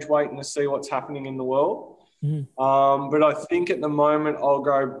the edge waiting to see what's happening in the world. But I think at the moment I'll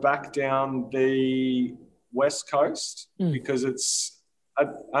go back down the West Coast because it's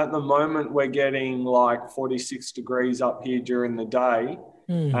at the moment we're getting like 46 degrees up here during the day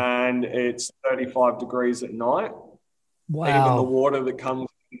and it's 35 degrees at night. Wow. Even the water that comes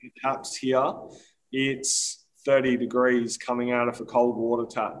in the taps here, it's 30 degrees coming out of a cold water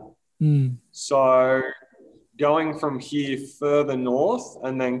tap. So going from here further north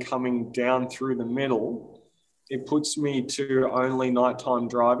and then coming down through the middle, it puts me to only nighttime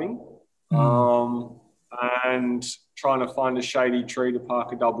driving. and trying to find a shady tree to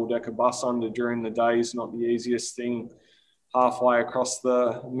park a double-decker bus under during the day is not the easiest thing halfway across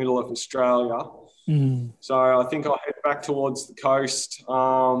the middle of Australia. So I think I'll head back towards the coast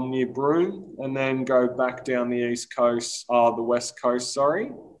near Broome, and then go back down the the west coast,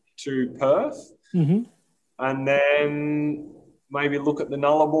 to Perth. And then maybe look at the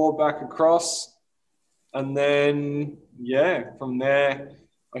Nullarbor back across. And then, from there,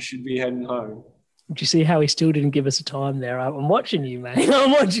 I should be heading home. Do you see how he still didn't give us a time there? I'm watching you, mate.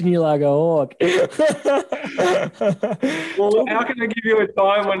 I'm watching you like a hawk. Well, how can I give you a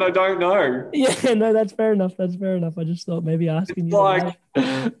time when I don't know? Yeah, no, that's fair enough. I just thought maybe asking it's you. Like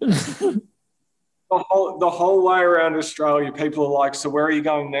the whole way around Australia, people are like, so where are you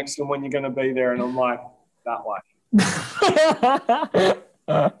going next and when you're going to be there? And I'm like, that way.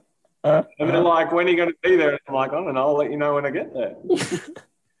 And they're like, when are you going to be there? And I'm like, I don't know. I'll let you know when I get there.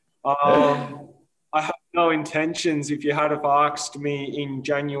 I have no intentions. If you had have asked me in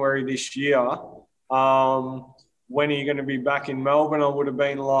January this year, when are you going to be back in Melbourne? I would have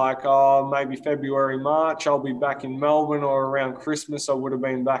been like, maybe February, March, I'll be back in Melbourne, or around Christmas, I would have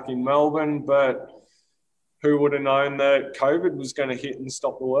been back in Melbourne. But who would have known that COVID was going to hit and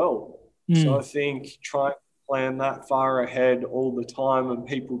stop the world? So I think trying to plan that far ahead all the time, and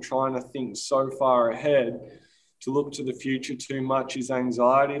people trying to think so far ahead, to look to the future too much is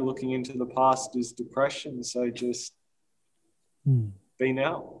anxiety. Looking into the past is depression. So just be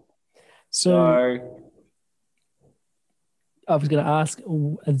now. So I was going to ask,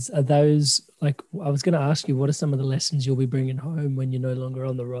 are those, like, I was going to ask you, what are some of the lessons you'll be bringing home when you're no longer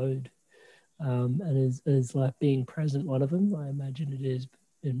on the road? And is like being present one of them? I imagine it is.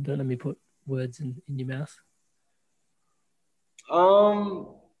 And don't let me put words in your mouth.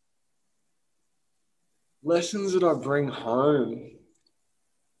 Lessons that I bring home.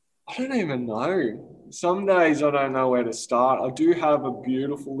 I don't even know. Some days I don't know where to start. I do have a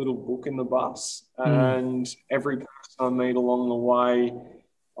beautiful little book in the bus, and every person I meet along the way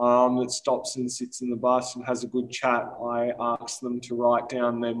that stops and sits in the bus and has a good chat, I ask them to write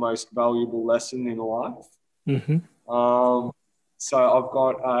down their most valuable lesson in life. So I've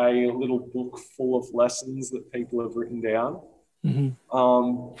got a little book full of lessons that people have written down. From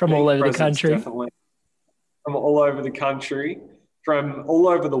all over the country. Definitely. From all over the country, from all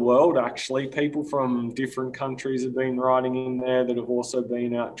over the world, actually. People from different countries have been writing in there that have also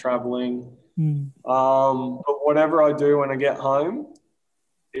been out traveling. But whatever I do when I get home,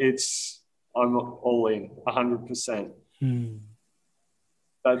 I'm all in, 100%.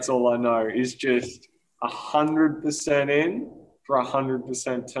 That's all I know, is just 100% in for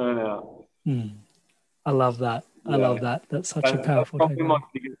 100% turnout. I love that. I love that. That's such a powerful thing. My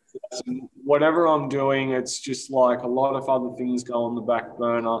biggest lesson. Whatever I'm doing, it's just like a lot of other things go on the back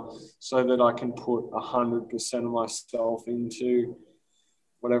burner so that I can put 100% of myself into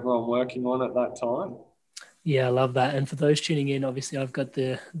whatever I'm working on at that time. Yeah, I love that. And for those tuning in, obviously I've got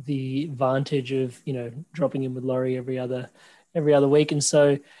the advantage of, dropping in with Laurie every other week. And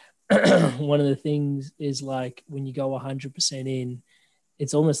so one of the things is, like, when you go 100% in,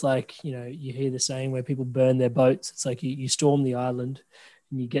 it's almost like, you hear the saying where people burn their boats. It's like you storm the island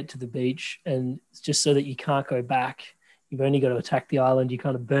and you get to the beach, and it's just so that you can't go back. You've only got to attack the island. You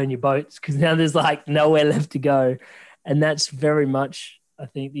kind of burn your boats because now there's like nowhere left to go. And that's very much, I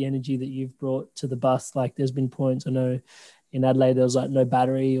think, the energy that you've brought to the bus. Like, there's been points, I know in Adelaide, there was like no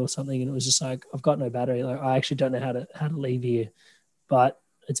battery or something. And it was just like, I've got no battery. Like, I actually don't know how to leave here, but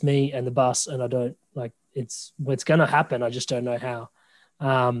it's me and the bus. And I don't it's going to happen. I just don't know how.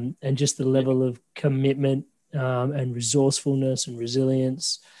 And just the level of commitment and resourcefulness and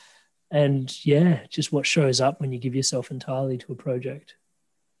resilience, and just what shows up when you give yourself entirely to a project.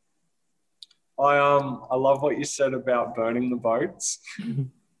 I love what you said about burning the boats.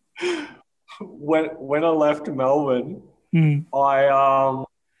 When I left Melbourne, I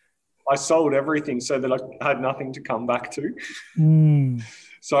sold everything so that I had nothing to come back to.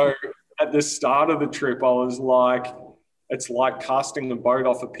 So at the start of the trip, I was like, it's like casting a boat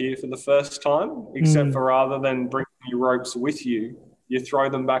off a pier for the first time, except for rather than bringing your ropes with you, you throw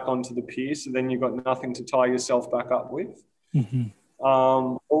them back onto the pier, so then you've got nothing to tie yourself back up with.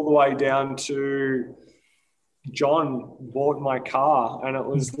 All the way down to John bought my car, and it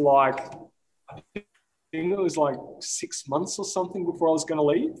was like, I think it was like 6 months or something before I was going to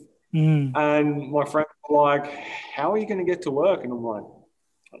leave. And my friends were like, how are you going to get to work? And I'm like,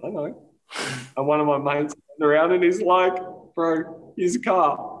 I don't know. And one of my mates turned around and he's like, bro, here's a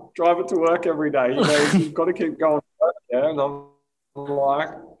car. Drive it to work every day. You've got to keep going to work. Yeah. And I'm like,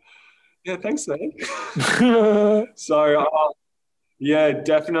 yeah, thanks, man. So Yeah,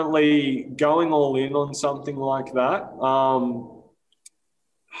 definitely going all in on something like that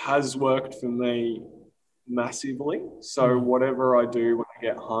has worked for me massively. So whatever I do when I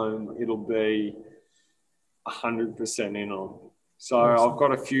get home, it'll be 100% in on. So I've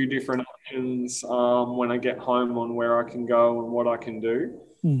got a few different options when I get home on where I can go and what I can do.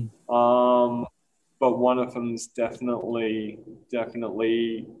 But one of them's definitely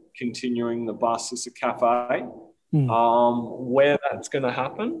continuing the bus as a cafe. Where that's going to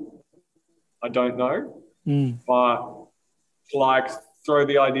happen, I don't know. But like, throw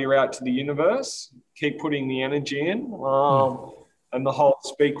the idea out to the universe, keep putting the energy in, and the whole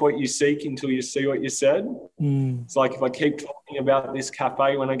speak what you seek until you see what you said. It's like, if I keep talking about this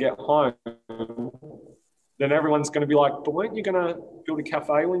cafe when I get home, then everyone's going to be like, but weren't you going to build a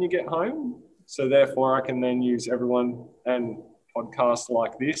cafe when you get home? So therefore I can then use everyone and podcasts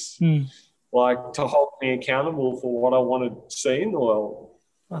like this, like, to hold me accountable for what I want to see in the world.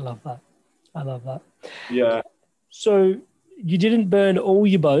 I love that. Yeah. So you didn't burn all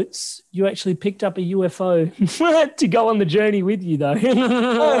your boats. You actually picked up a UFO to go on the journey with you, though. 2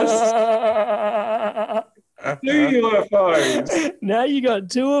 UFOs. Now you got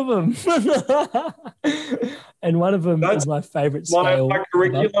 2 of them. And one of them is my favorite scale. My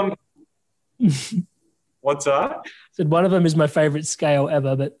curriculum. What's that? I said one of them is my favorite scale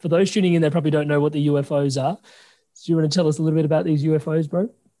ever. But for those tuning in, they probably don't know what the UFOs are. So do you want to tell us a little bit about these UFOs, bro?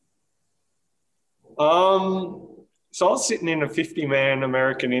 So I was sitting in a 50-man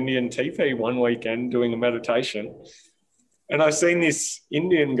American Indian teepee one weekend doing a meditation, and I seen this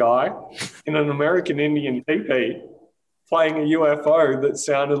Indian guy in an American Indian teepee playing a UFO that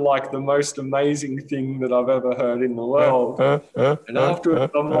sounded like the most amazing thing that I've ever heard in the world. And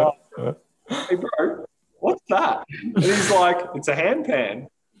afterwards, I'm like, hey, bro, what's that? And he's like, it's a handpan.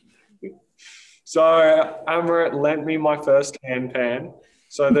 So Amrit lent me my first handpan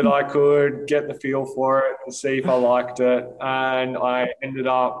so that I could get the feel for it and see if I liked it. And I ended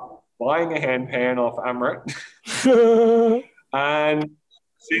up buying a handpan off Amrit. And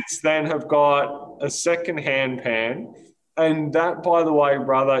since then have got a second handpan. And that, by the way,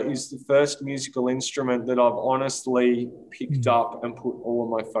 brother, is the first musical instrument that I've honestly picked up and put all of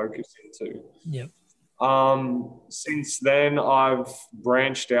my focus into. Yep. Since then, I've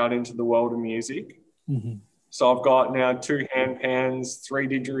branched out into the world of music. So I've got now 2 handpans, 3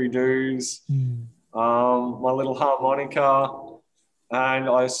 didgeridoos, my little harmonica, and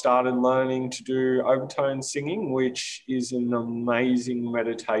I started learning to do overtone singing, which is an amazing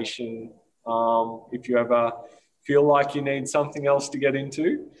meditation if you ever feel like you need something else to get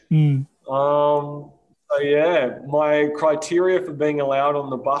into. So yeah, my criteria for being allowed on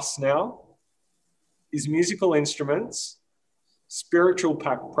the bus now is musical instruments, spiritual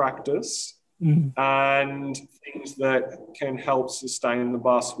practice, and things that can help sustain the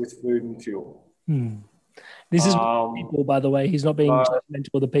bus with food and fuel. This is people, by the way. He's not being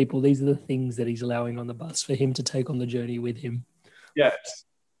judgmental of the people. These are the things that he's allowing on the bus for him to take on the journey with him. Yes.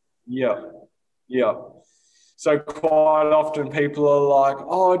 Yeah. So quite often people are like,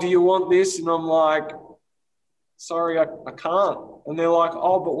 oh, do you want this? And I'm like, sorry, I can't. And they're like,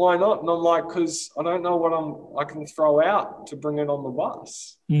 oh, but why not? And I'm like, because I don't know what I can throw out to bring it on the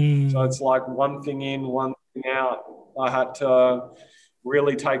bus. So it's like one thing in, one thing out. I had to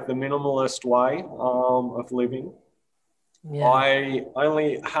really take the minimalist way of living. Yeah. I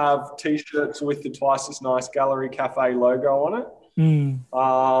only have T-shirts with the Twice as Nice Gallery Cafe logo on it.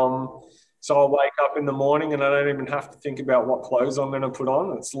 So I wake up in the morning and I don't even have to think about what clothes I'm going to put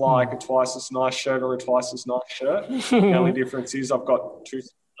on. It's like a Twice as Nice shirt or a Twice as Nice shirt. The only difference is I've got two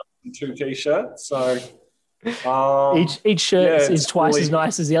T-shirts. So each shirt is twice as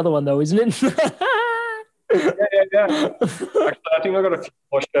nice as the other one, though, isn't it? Yeah. Actually, I think I've got a few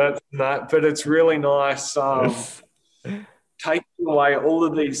more shirts than that, but it's really nice. Taking away all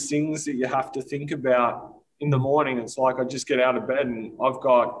of these things that you have to think about in the morning. It's like I just get out of bed and I've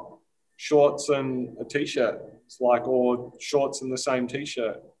got shorts and a T-shirt. It's like, or shorts and the same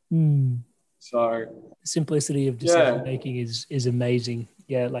T-shirt. So the simplicity of decision making is amazing.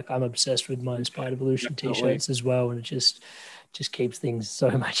 Yeah, like I'm obsessed with my Inspired Evolution T-shirts as well, and it just keeps things so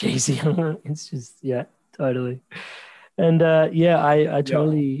much easier. It's just totally. And I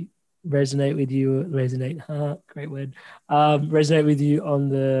totally resonate with you. Great word. Resonate with you on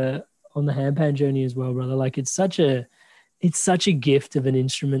the handpan journey as well, brother. Like it's such a gift of an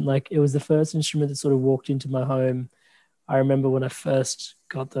instrument. Like it was the first instrument that sort of walked into my home. I remember when I first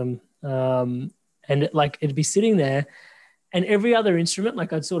got them, and it'd be sitting there, and every other instrument,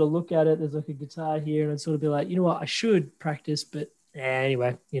 like I'd sort of look at it. There's like a guitar here, and I'd sort of be like, you know what, I should practice, but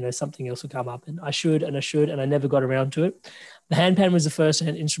anyway, something else will come up, and I should, and I never got around to it. the handpan was the first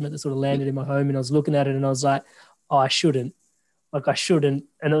instrument that sort of landed in my home, and I was looking at it and I was like, oh, I shouldn't. And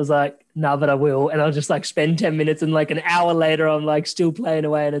it was like, now that I will. And I'll just like spend 10 minutes and like an hour later, I'm like still playing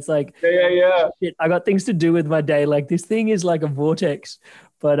away. And it's like, shit, I got things to do with my day. Like this thing is like a vortex.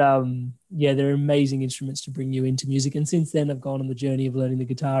 But yeah, they're amazing instruments to bring you into music. And since then I've gone on the journey of learning the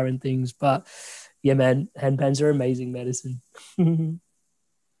guitar and things. But yeah, man, handpans are amazing medicine.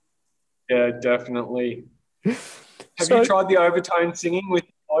 Yeah, definitely. Have you tried the overtone singing with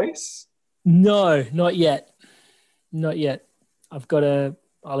your voice? No, not yet.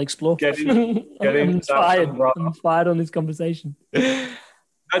 I'll explore. I'm inspired on this conversation.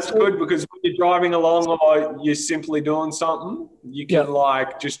 That's good, because when you're driving along or you're simply doing something, you can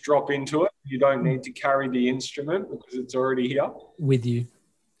like just drop into it. You don't need to carry the instrument because it's already here. With you.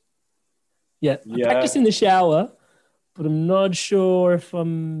 Yeah. I practice in the shower, but I'm not sure if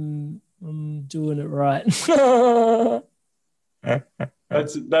I'm doing it right.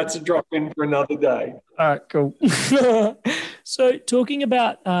 That's a drop in for another day. All right, cool. So talking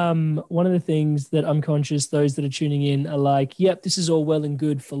about one of the things that I'm conscious those that are tuning in are like, yep, this is all well and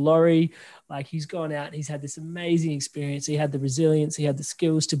good for Laurie. Like he's gone out and he's had this amazing experience. He had the resilience. He had the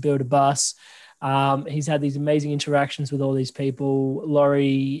skills to build a bus. He's had these amazing interactions with all these people.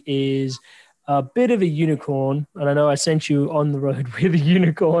 Laurie is a bit of a unicorn. And I know I sent you on the road with a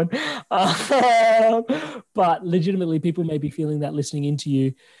unicorn. But legitimately, people may be feeling that listening into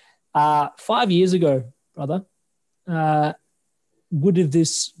you. 5 years ago, brother, was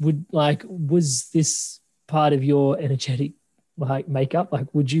this part of your energetic like makeup? Like,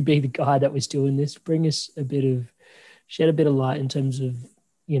 would you be the guy that was doing this? Shed a bit of light in terms of,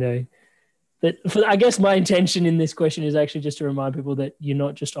 that. I guess my intention in this question is actually just to remind people that you're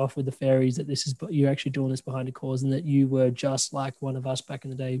not just off with the fairies, that you're actually doing this behind a cause, and that you were just like one of us back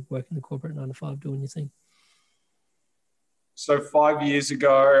in the day, working the corporate 9 to 5, doing your thing. So 5 years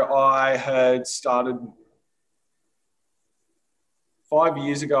ago, I was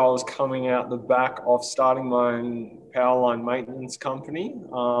coming out the back of starting my own power line maintenance company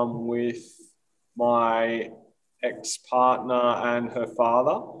with my ex-partner and her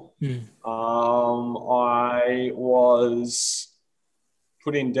father. I was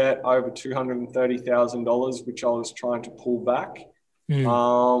put in debt over $230,000, which I was trying to pull back.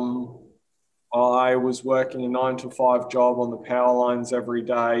 I was working a 9 to 5 job on the power lines every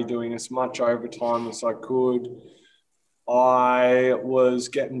day, doing as much overtime as I could. I was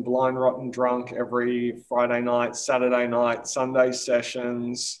getting blind rotten drunk every Friday night, Saturday night, Sunday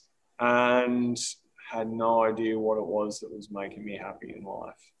sessions, and had no idea what it was that was making me happy in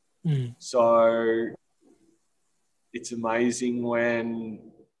life. So it's amazing when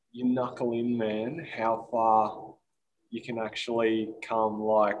you knuckle in, man, how far you can actually come.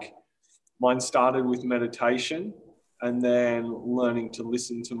 Like, mine started with meditation and then learning to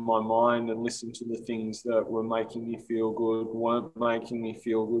listen to my mind and listen to the things that were making me feel good, weren't making me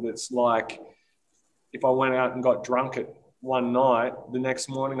feel good. It's like if I went out and got drunk at one night, the next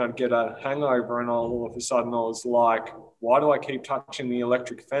morning I'd get a hangover, and all of a sudden I was like, why do I keep touching the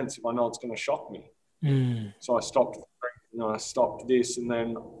electric fence if I know it's going to shock me? So I stopped drinking, I stopped this, and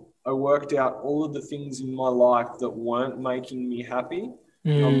then I worked out all of the things in my life that weren't making me happy.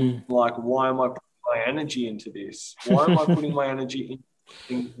 I'm like, why am I putting my energy into this? Why am I putting my energy into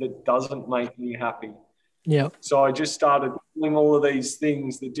something that doesn't make me happy? Yeah. So I just started pulling all of these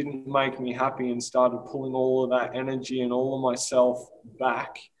things that didn't make me happy and started pulling all of that energy and all of myself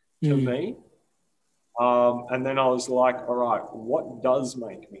back to me. And then I was like, all right, what does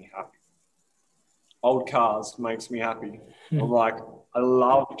make me happy? Old cars makes me happy. I'm like, I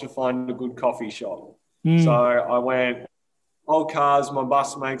love to find a good coffee shop. So I went, old cars, my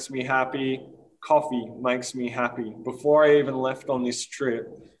bus makes me happy. Coffee makes me happy. Before I even left on this trip,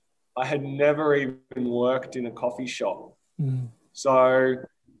 I had never even worked in a coffee shop. So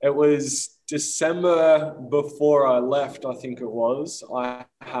it was December before I left, I think it was. I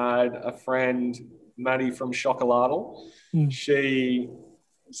had a friend, Maddie from Chocolatl. She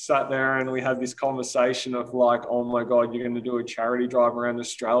sat there and we had this conversation of like, oh my God, you're going to do a charity drive around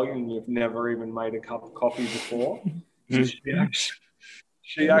Australia and you've never even made a cup of coffee before. So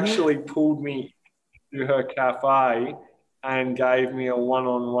she actually pulled me to her cafe and gave me a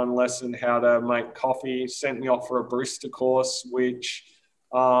one-on-one lesson how to make coffee, sent me off for a barista course, which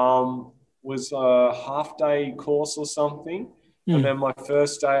was a half-day course or something. And then my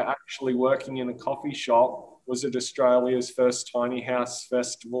first day actually working in a coffee shop was at Australia's first tiny house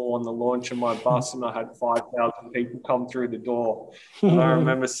festival on the launch of my bus, and I had 5,000 people come through the door. And I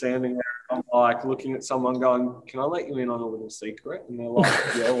remember standing there, I'm like looking at someone going, can I let you in on a little secret? And they're like,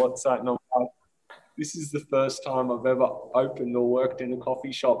 yeah, what's that? And I'm like, this is the first time I've ever opened or worked in a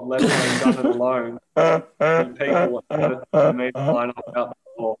coffee shop, let alone done it alone. And people for me to line up out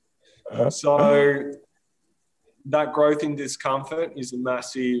the door. So that growth in discomfort is a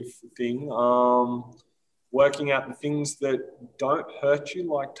massive thing. Working out the things that don't hurt you,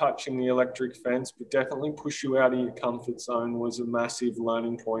 like touching the electric fence, but definitely push you out of your comfort zone, was a massive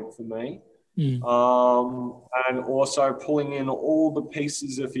learning point for me. And also pulling in all the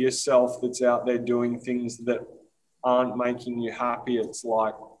pieces of yourself that's out there doing things that aren't making you happy. It's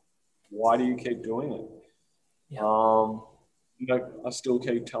like, why do you keep doing it? I still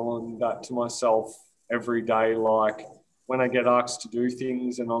keep telling that to myself every day. Like when I get asked to do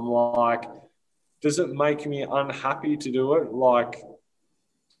things and I'm like, does it make me unhappy to do it? Like,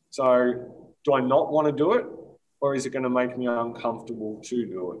 so do I not want to do it, or is it going to make me uncomfortable to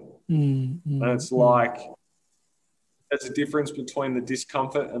do it? And it's like, there's a difference between the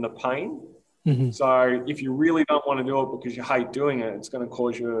discomfort and the pain. So if you really don't want to do it because you hate doing it, it's going to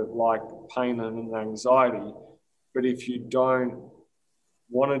cause you like pain and anxiety. But if you don't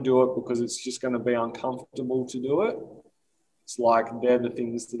want to do it because it's just going to be uncomfortable to do it, it's like they're the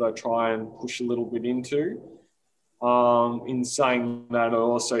things that I try and push a little bit into. In saying that, I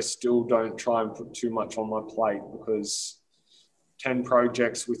also still don't try and put too much on my plate, because 10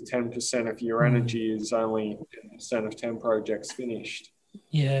 projects with 10% of your energy is only 10% of 10 projects finished.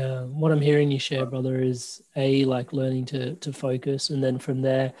 Yeah, what I'm hearing you share, brother, is like learning to focus, and then from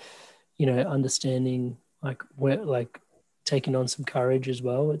there, understanding like where, like taking on some courage as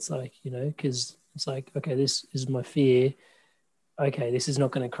well. It's like, because it's like, okay, this is my fear. Okay, this is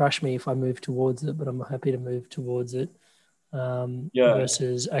not going to crush me if I move towards it, but I'm happy to move towards it.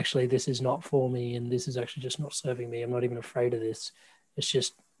 Versus actually, this is not for me, and this is actually just not serving me. I'm not even afraid of this. It's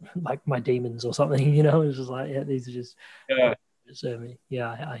just like my demons or something, It's just like, yeah, these are just serve me. Yeah,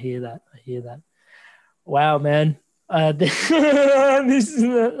 I hear that. Wow, man. It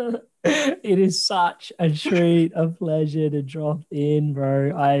is such a treat, a pleasure to drop in,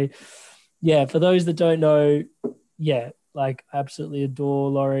 bro. For those that don't know, like absolutely adore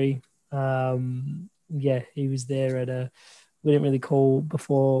Laurie. He was there at we didn't really call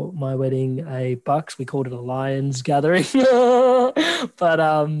before my wedding a Bucks. We called it a Lions gathering.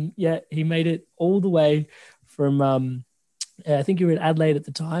 But he made it all the way from, I think you were in Adelaide at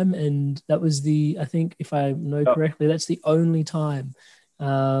the time. And that was I think if I know correctly, that's the only time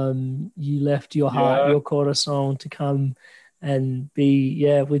you left your heart, your cortisone to come and be,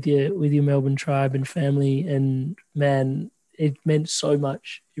 with your Melbourne tribe and family. And man, it meant so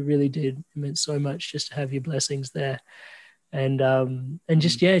much. It really did. It meant so much just to have your blessings there. And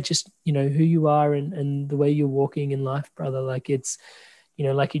just who you are and the way you're walking in life, brother. Like it's,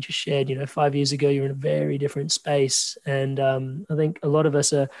 like you just shared, 5 years ago, you're in a very different space. And I think a lot of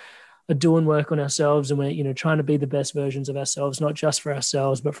us are doing work on ourselves, and we're, trying to be the best versions of ourselves, not just for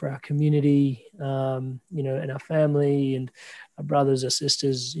ourselves, but for our community, and our family and our brothers, our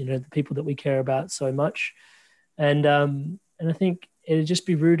sisters, the people that we care about so much. And I think it'd just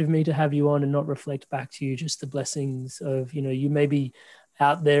be rude of me to have you on and not reflect back to you just the blessings of, you may be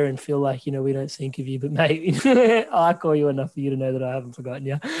out there and feel like, we don't think of you, but mate, I call you enough for you to know that I haven't forgotten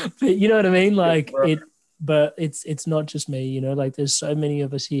you. But you know what I mean? Like but it's not just me, like there's so many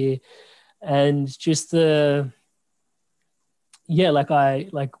of us here, and just like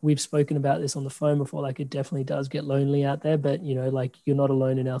we've spoken about this on the phone before, like it definitely does get lonely out there, but like you're not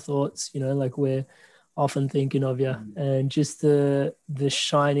alone in our thoughts, like we're often thinking of you, and just the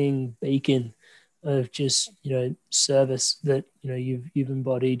shining beacon of just, service that, you've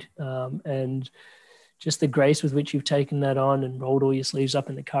embodied, and just the grace with which you've taken that on and rolled all your sleeves up,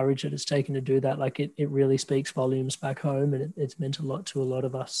 and the courage that it's taken to do that. Like it really speaks volumes back home, and it's meant a lot to a lot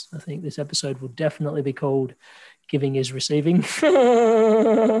of us. I think this episode will definitely be called Giving is Receiving.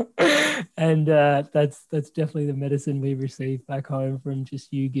 And that's definitely the medicine we receive back home from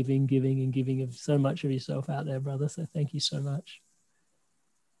just you giving of so much of yourself out there, brother. So thank you so much.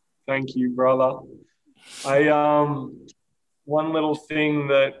 Thank you, brother. One little thing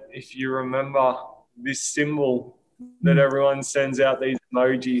that, if you remember this symbol that everyone sends out, these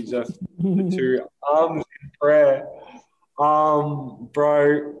emojis of the two arms in prayer,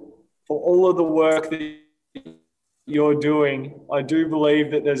 bro, for all of the work that you're doing, I do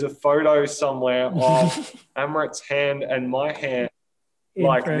believe that there's a photo somewhere of Amrit's hand and my hand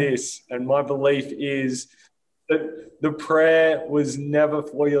like this. And my belief is that the prayer was never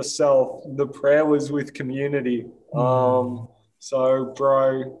for yourself. The prayer was with community. So,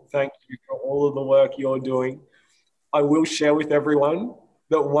 bro, thank you for all of the work you're doing. I will share with everyone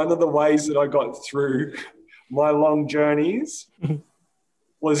that one of the ways that I got through my long journeys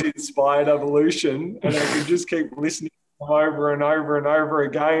was Inspired Evolution, and I could just keep listening to them over and over and over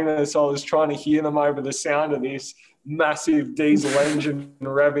again as I was trying to hear them over the sound of this massive diesel engine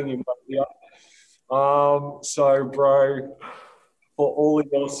revving in my ear. So, bro, for all of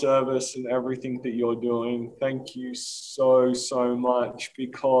your service and everything that you're doing, thank you so, so much,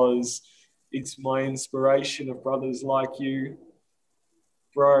 because it's my inspiration of brothers like you.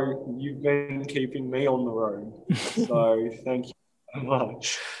 Bro, you've been keeping me on the road. So thank you so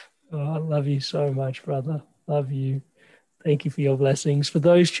much. Oh, I love you so much, brother. Love you. Thank you for your blessings. For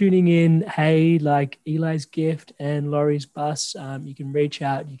those tuning in, hey, like Eli's gift and Laurie's bus, you can reach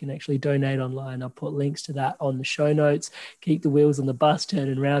out. You can actually donate online. I'll put links to that on the show notes. Keep the wheels on the bus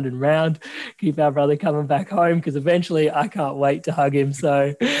turning round and round. Keep our brother coming back home, because eventually I can't wait to hug him.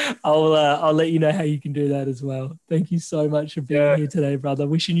 So I'll let you know how you can do that as well. Thank you so much for being here today, brother.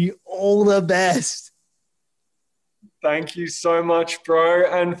 Wishing you all the best. Thank you so much,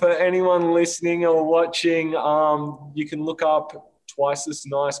 bro. And for anyone listening or watching, you can look up Twice This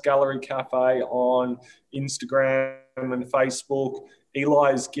Nice Gallery Cafe on Instagram and Facebook.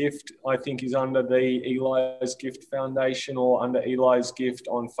 Eli's Gift, I think, is under the Eli's Gift Foundation, or under Eli's Gift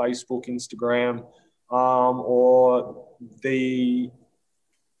on Facebook, Instagram, or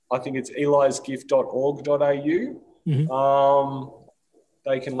I think it's elisgift.org.au.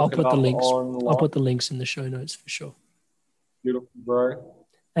 They can look it up online. I'll put the links in the show notes for sure. Beautiful, bro.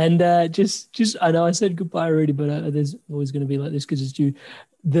 And just I know I said goodbye already, but there's always going to be like this because it's you.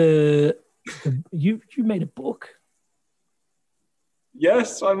 You made a book.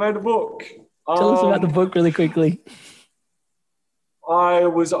 Yes, I made a book. Tell us about the book really quickly. I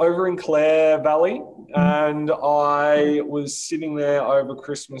was over in Clare Valley, and I was sitting there over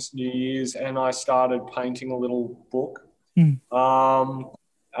Christmas, New Year's, and I started painting a little book.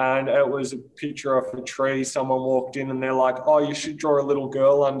 And it was a picture of a tree. Someone walked in and they're like, oh, you should draw a little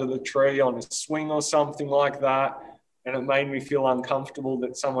girl under the tree on a swing or something like that. And it made me feel uncomfortable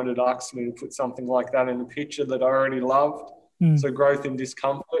that someone had asked me to put something like that in a picture that I already loved. So growth in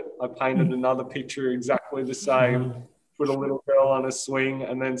discomfort. I painted another picture exactly the same, put a little girl on a swing,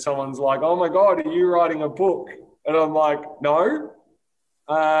 and then someone's like, oh my God, are you writing a book? And I'm like, no.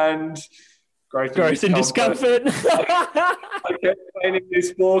 And growth in discomfort. I kept painting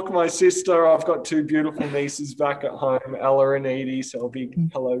this book. My sister, I've got two beautiful nieces back at home, Ella and Edie, so a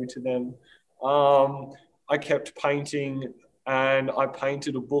big hello to them. I kept painting, and I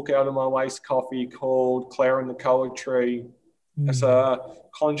painted a book out of my waste coffee called Claire and the Colour Tree. It's a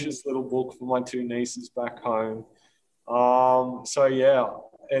conscious little book for my two nieces back home. So yeah,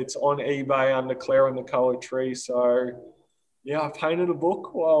 it's on eBay under Claire and the Colour Tree. So yeah, I painted a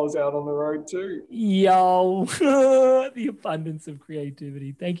book while I was out on the road too. Yo, the abundance of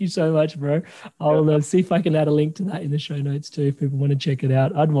creativity. Thank you so much, bro. I'll see if I can add a link to that in the show notes too, if people want to check it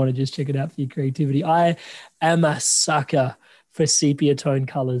out. I'd want to just check it out for your creativity. I am a sucker for sepia tone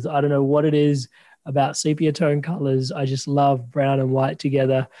colors. I don't know what it is about sepia tone colors. I just love brown and white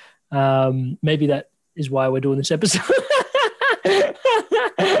together. Maybe that is why we're doing this episode.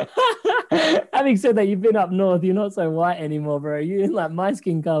 Having said that, you've been up north. You're not so white anymore, bro. You're in like my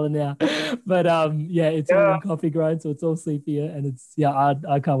skin color now. But it's all in coffee grind, so it's all sepia, and it's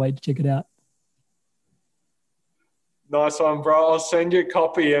I can't wait to check it out. Nice one, bro. I'll send you a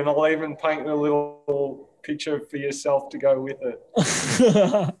copy, and I'll even paint a little picture for yourself to go with it.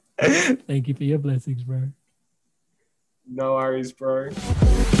 Thank you for your blessings, bro. No worries, bro.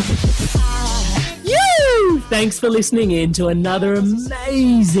 Thanks for listening in to another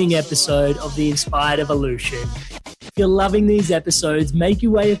amazing episode of The Inspired Evolution. If you're loving these episodes, make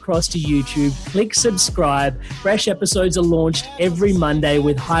your way across to YouTube, click subscribe. Fresh episodes are launched every Monday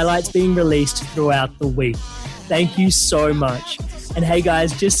with highlights being released throughout the week. Thank you so much. And hey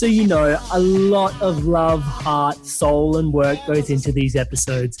guys, just so you know, a lot of love, heart, soul, and work goes into these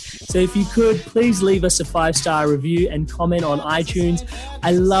episodes. So if you could, please leave us a 5-star review and comment on iTunes.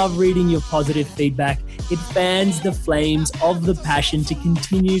 I love reading your positive feedback. It fans the flames of the passion to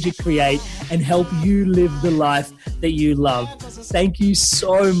continue to create and help you live the life that you love. Thank you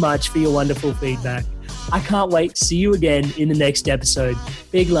so much for your wonderful feedback. I can't wait to see you again in the next episode.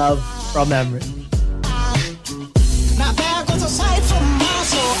 Big love from Amrit.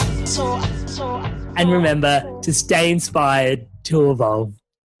 And remember to stay inspired to evolve.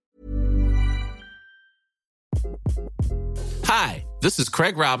 Hi, this is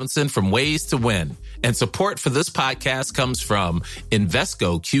Craig Robinson from Ways to Win, and support for this podcast comes from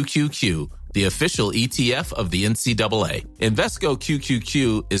Invesco QQQ, the official ETF of the NCAA. Invesco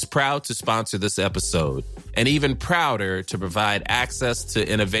QQQ is proud to sponsor this episode, and even prouder to provide access to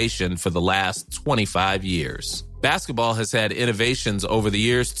innovation for the last 25 years. Basketball has had innovations over the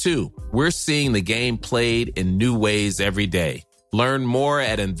years, too. We're seeing the game played in new ways every day. Learn more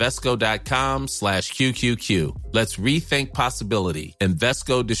at Invesco.com/QQQ. Let's rethink possibility.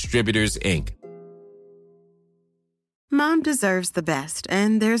 Invesco Distributors, Inc. Mom deserves the best,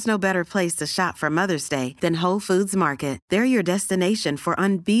 and there's no better place to shop for Mother's Day than Whole Foods Market. They're your destination for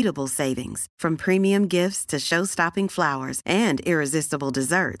unbeatable savings, from premium gifts to show-stopping flowers and irresistible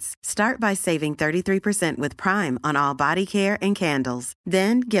desserts. Start by saving 33% with Prime on all body care and candles.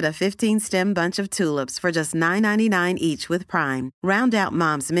 Then get a 15-stem bunch of tulips for just $9.99 each with Prime. Round out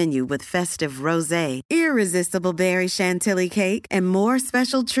Mom's menu with festive rosé, irresistible berry chantilly cake, and more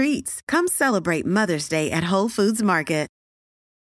special treats. Come celebrate Mother's Day at Whole Foods Market.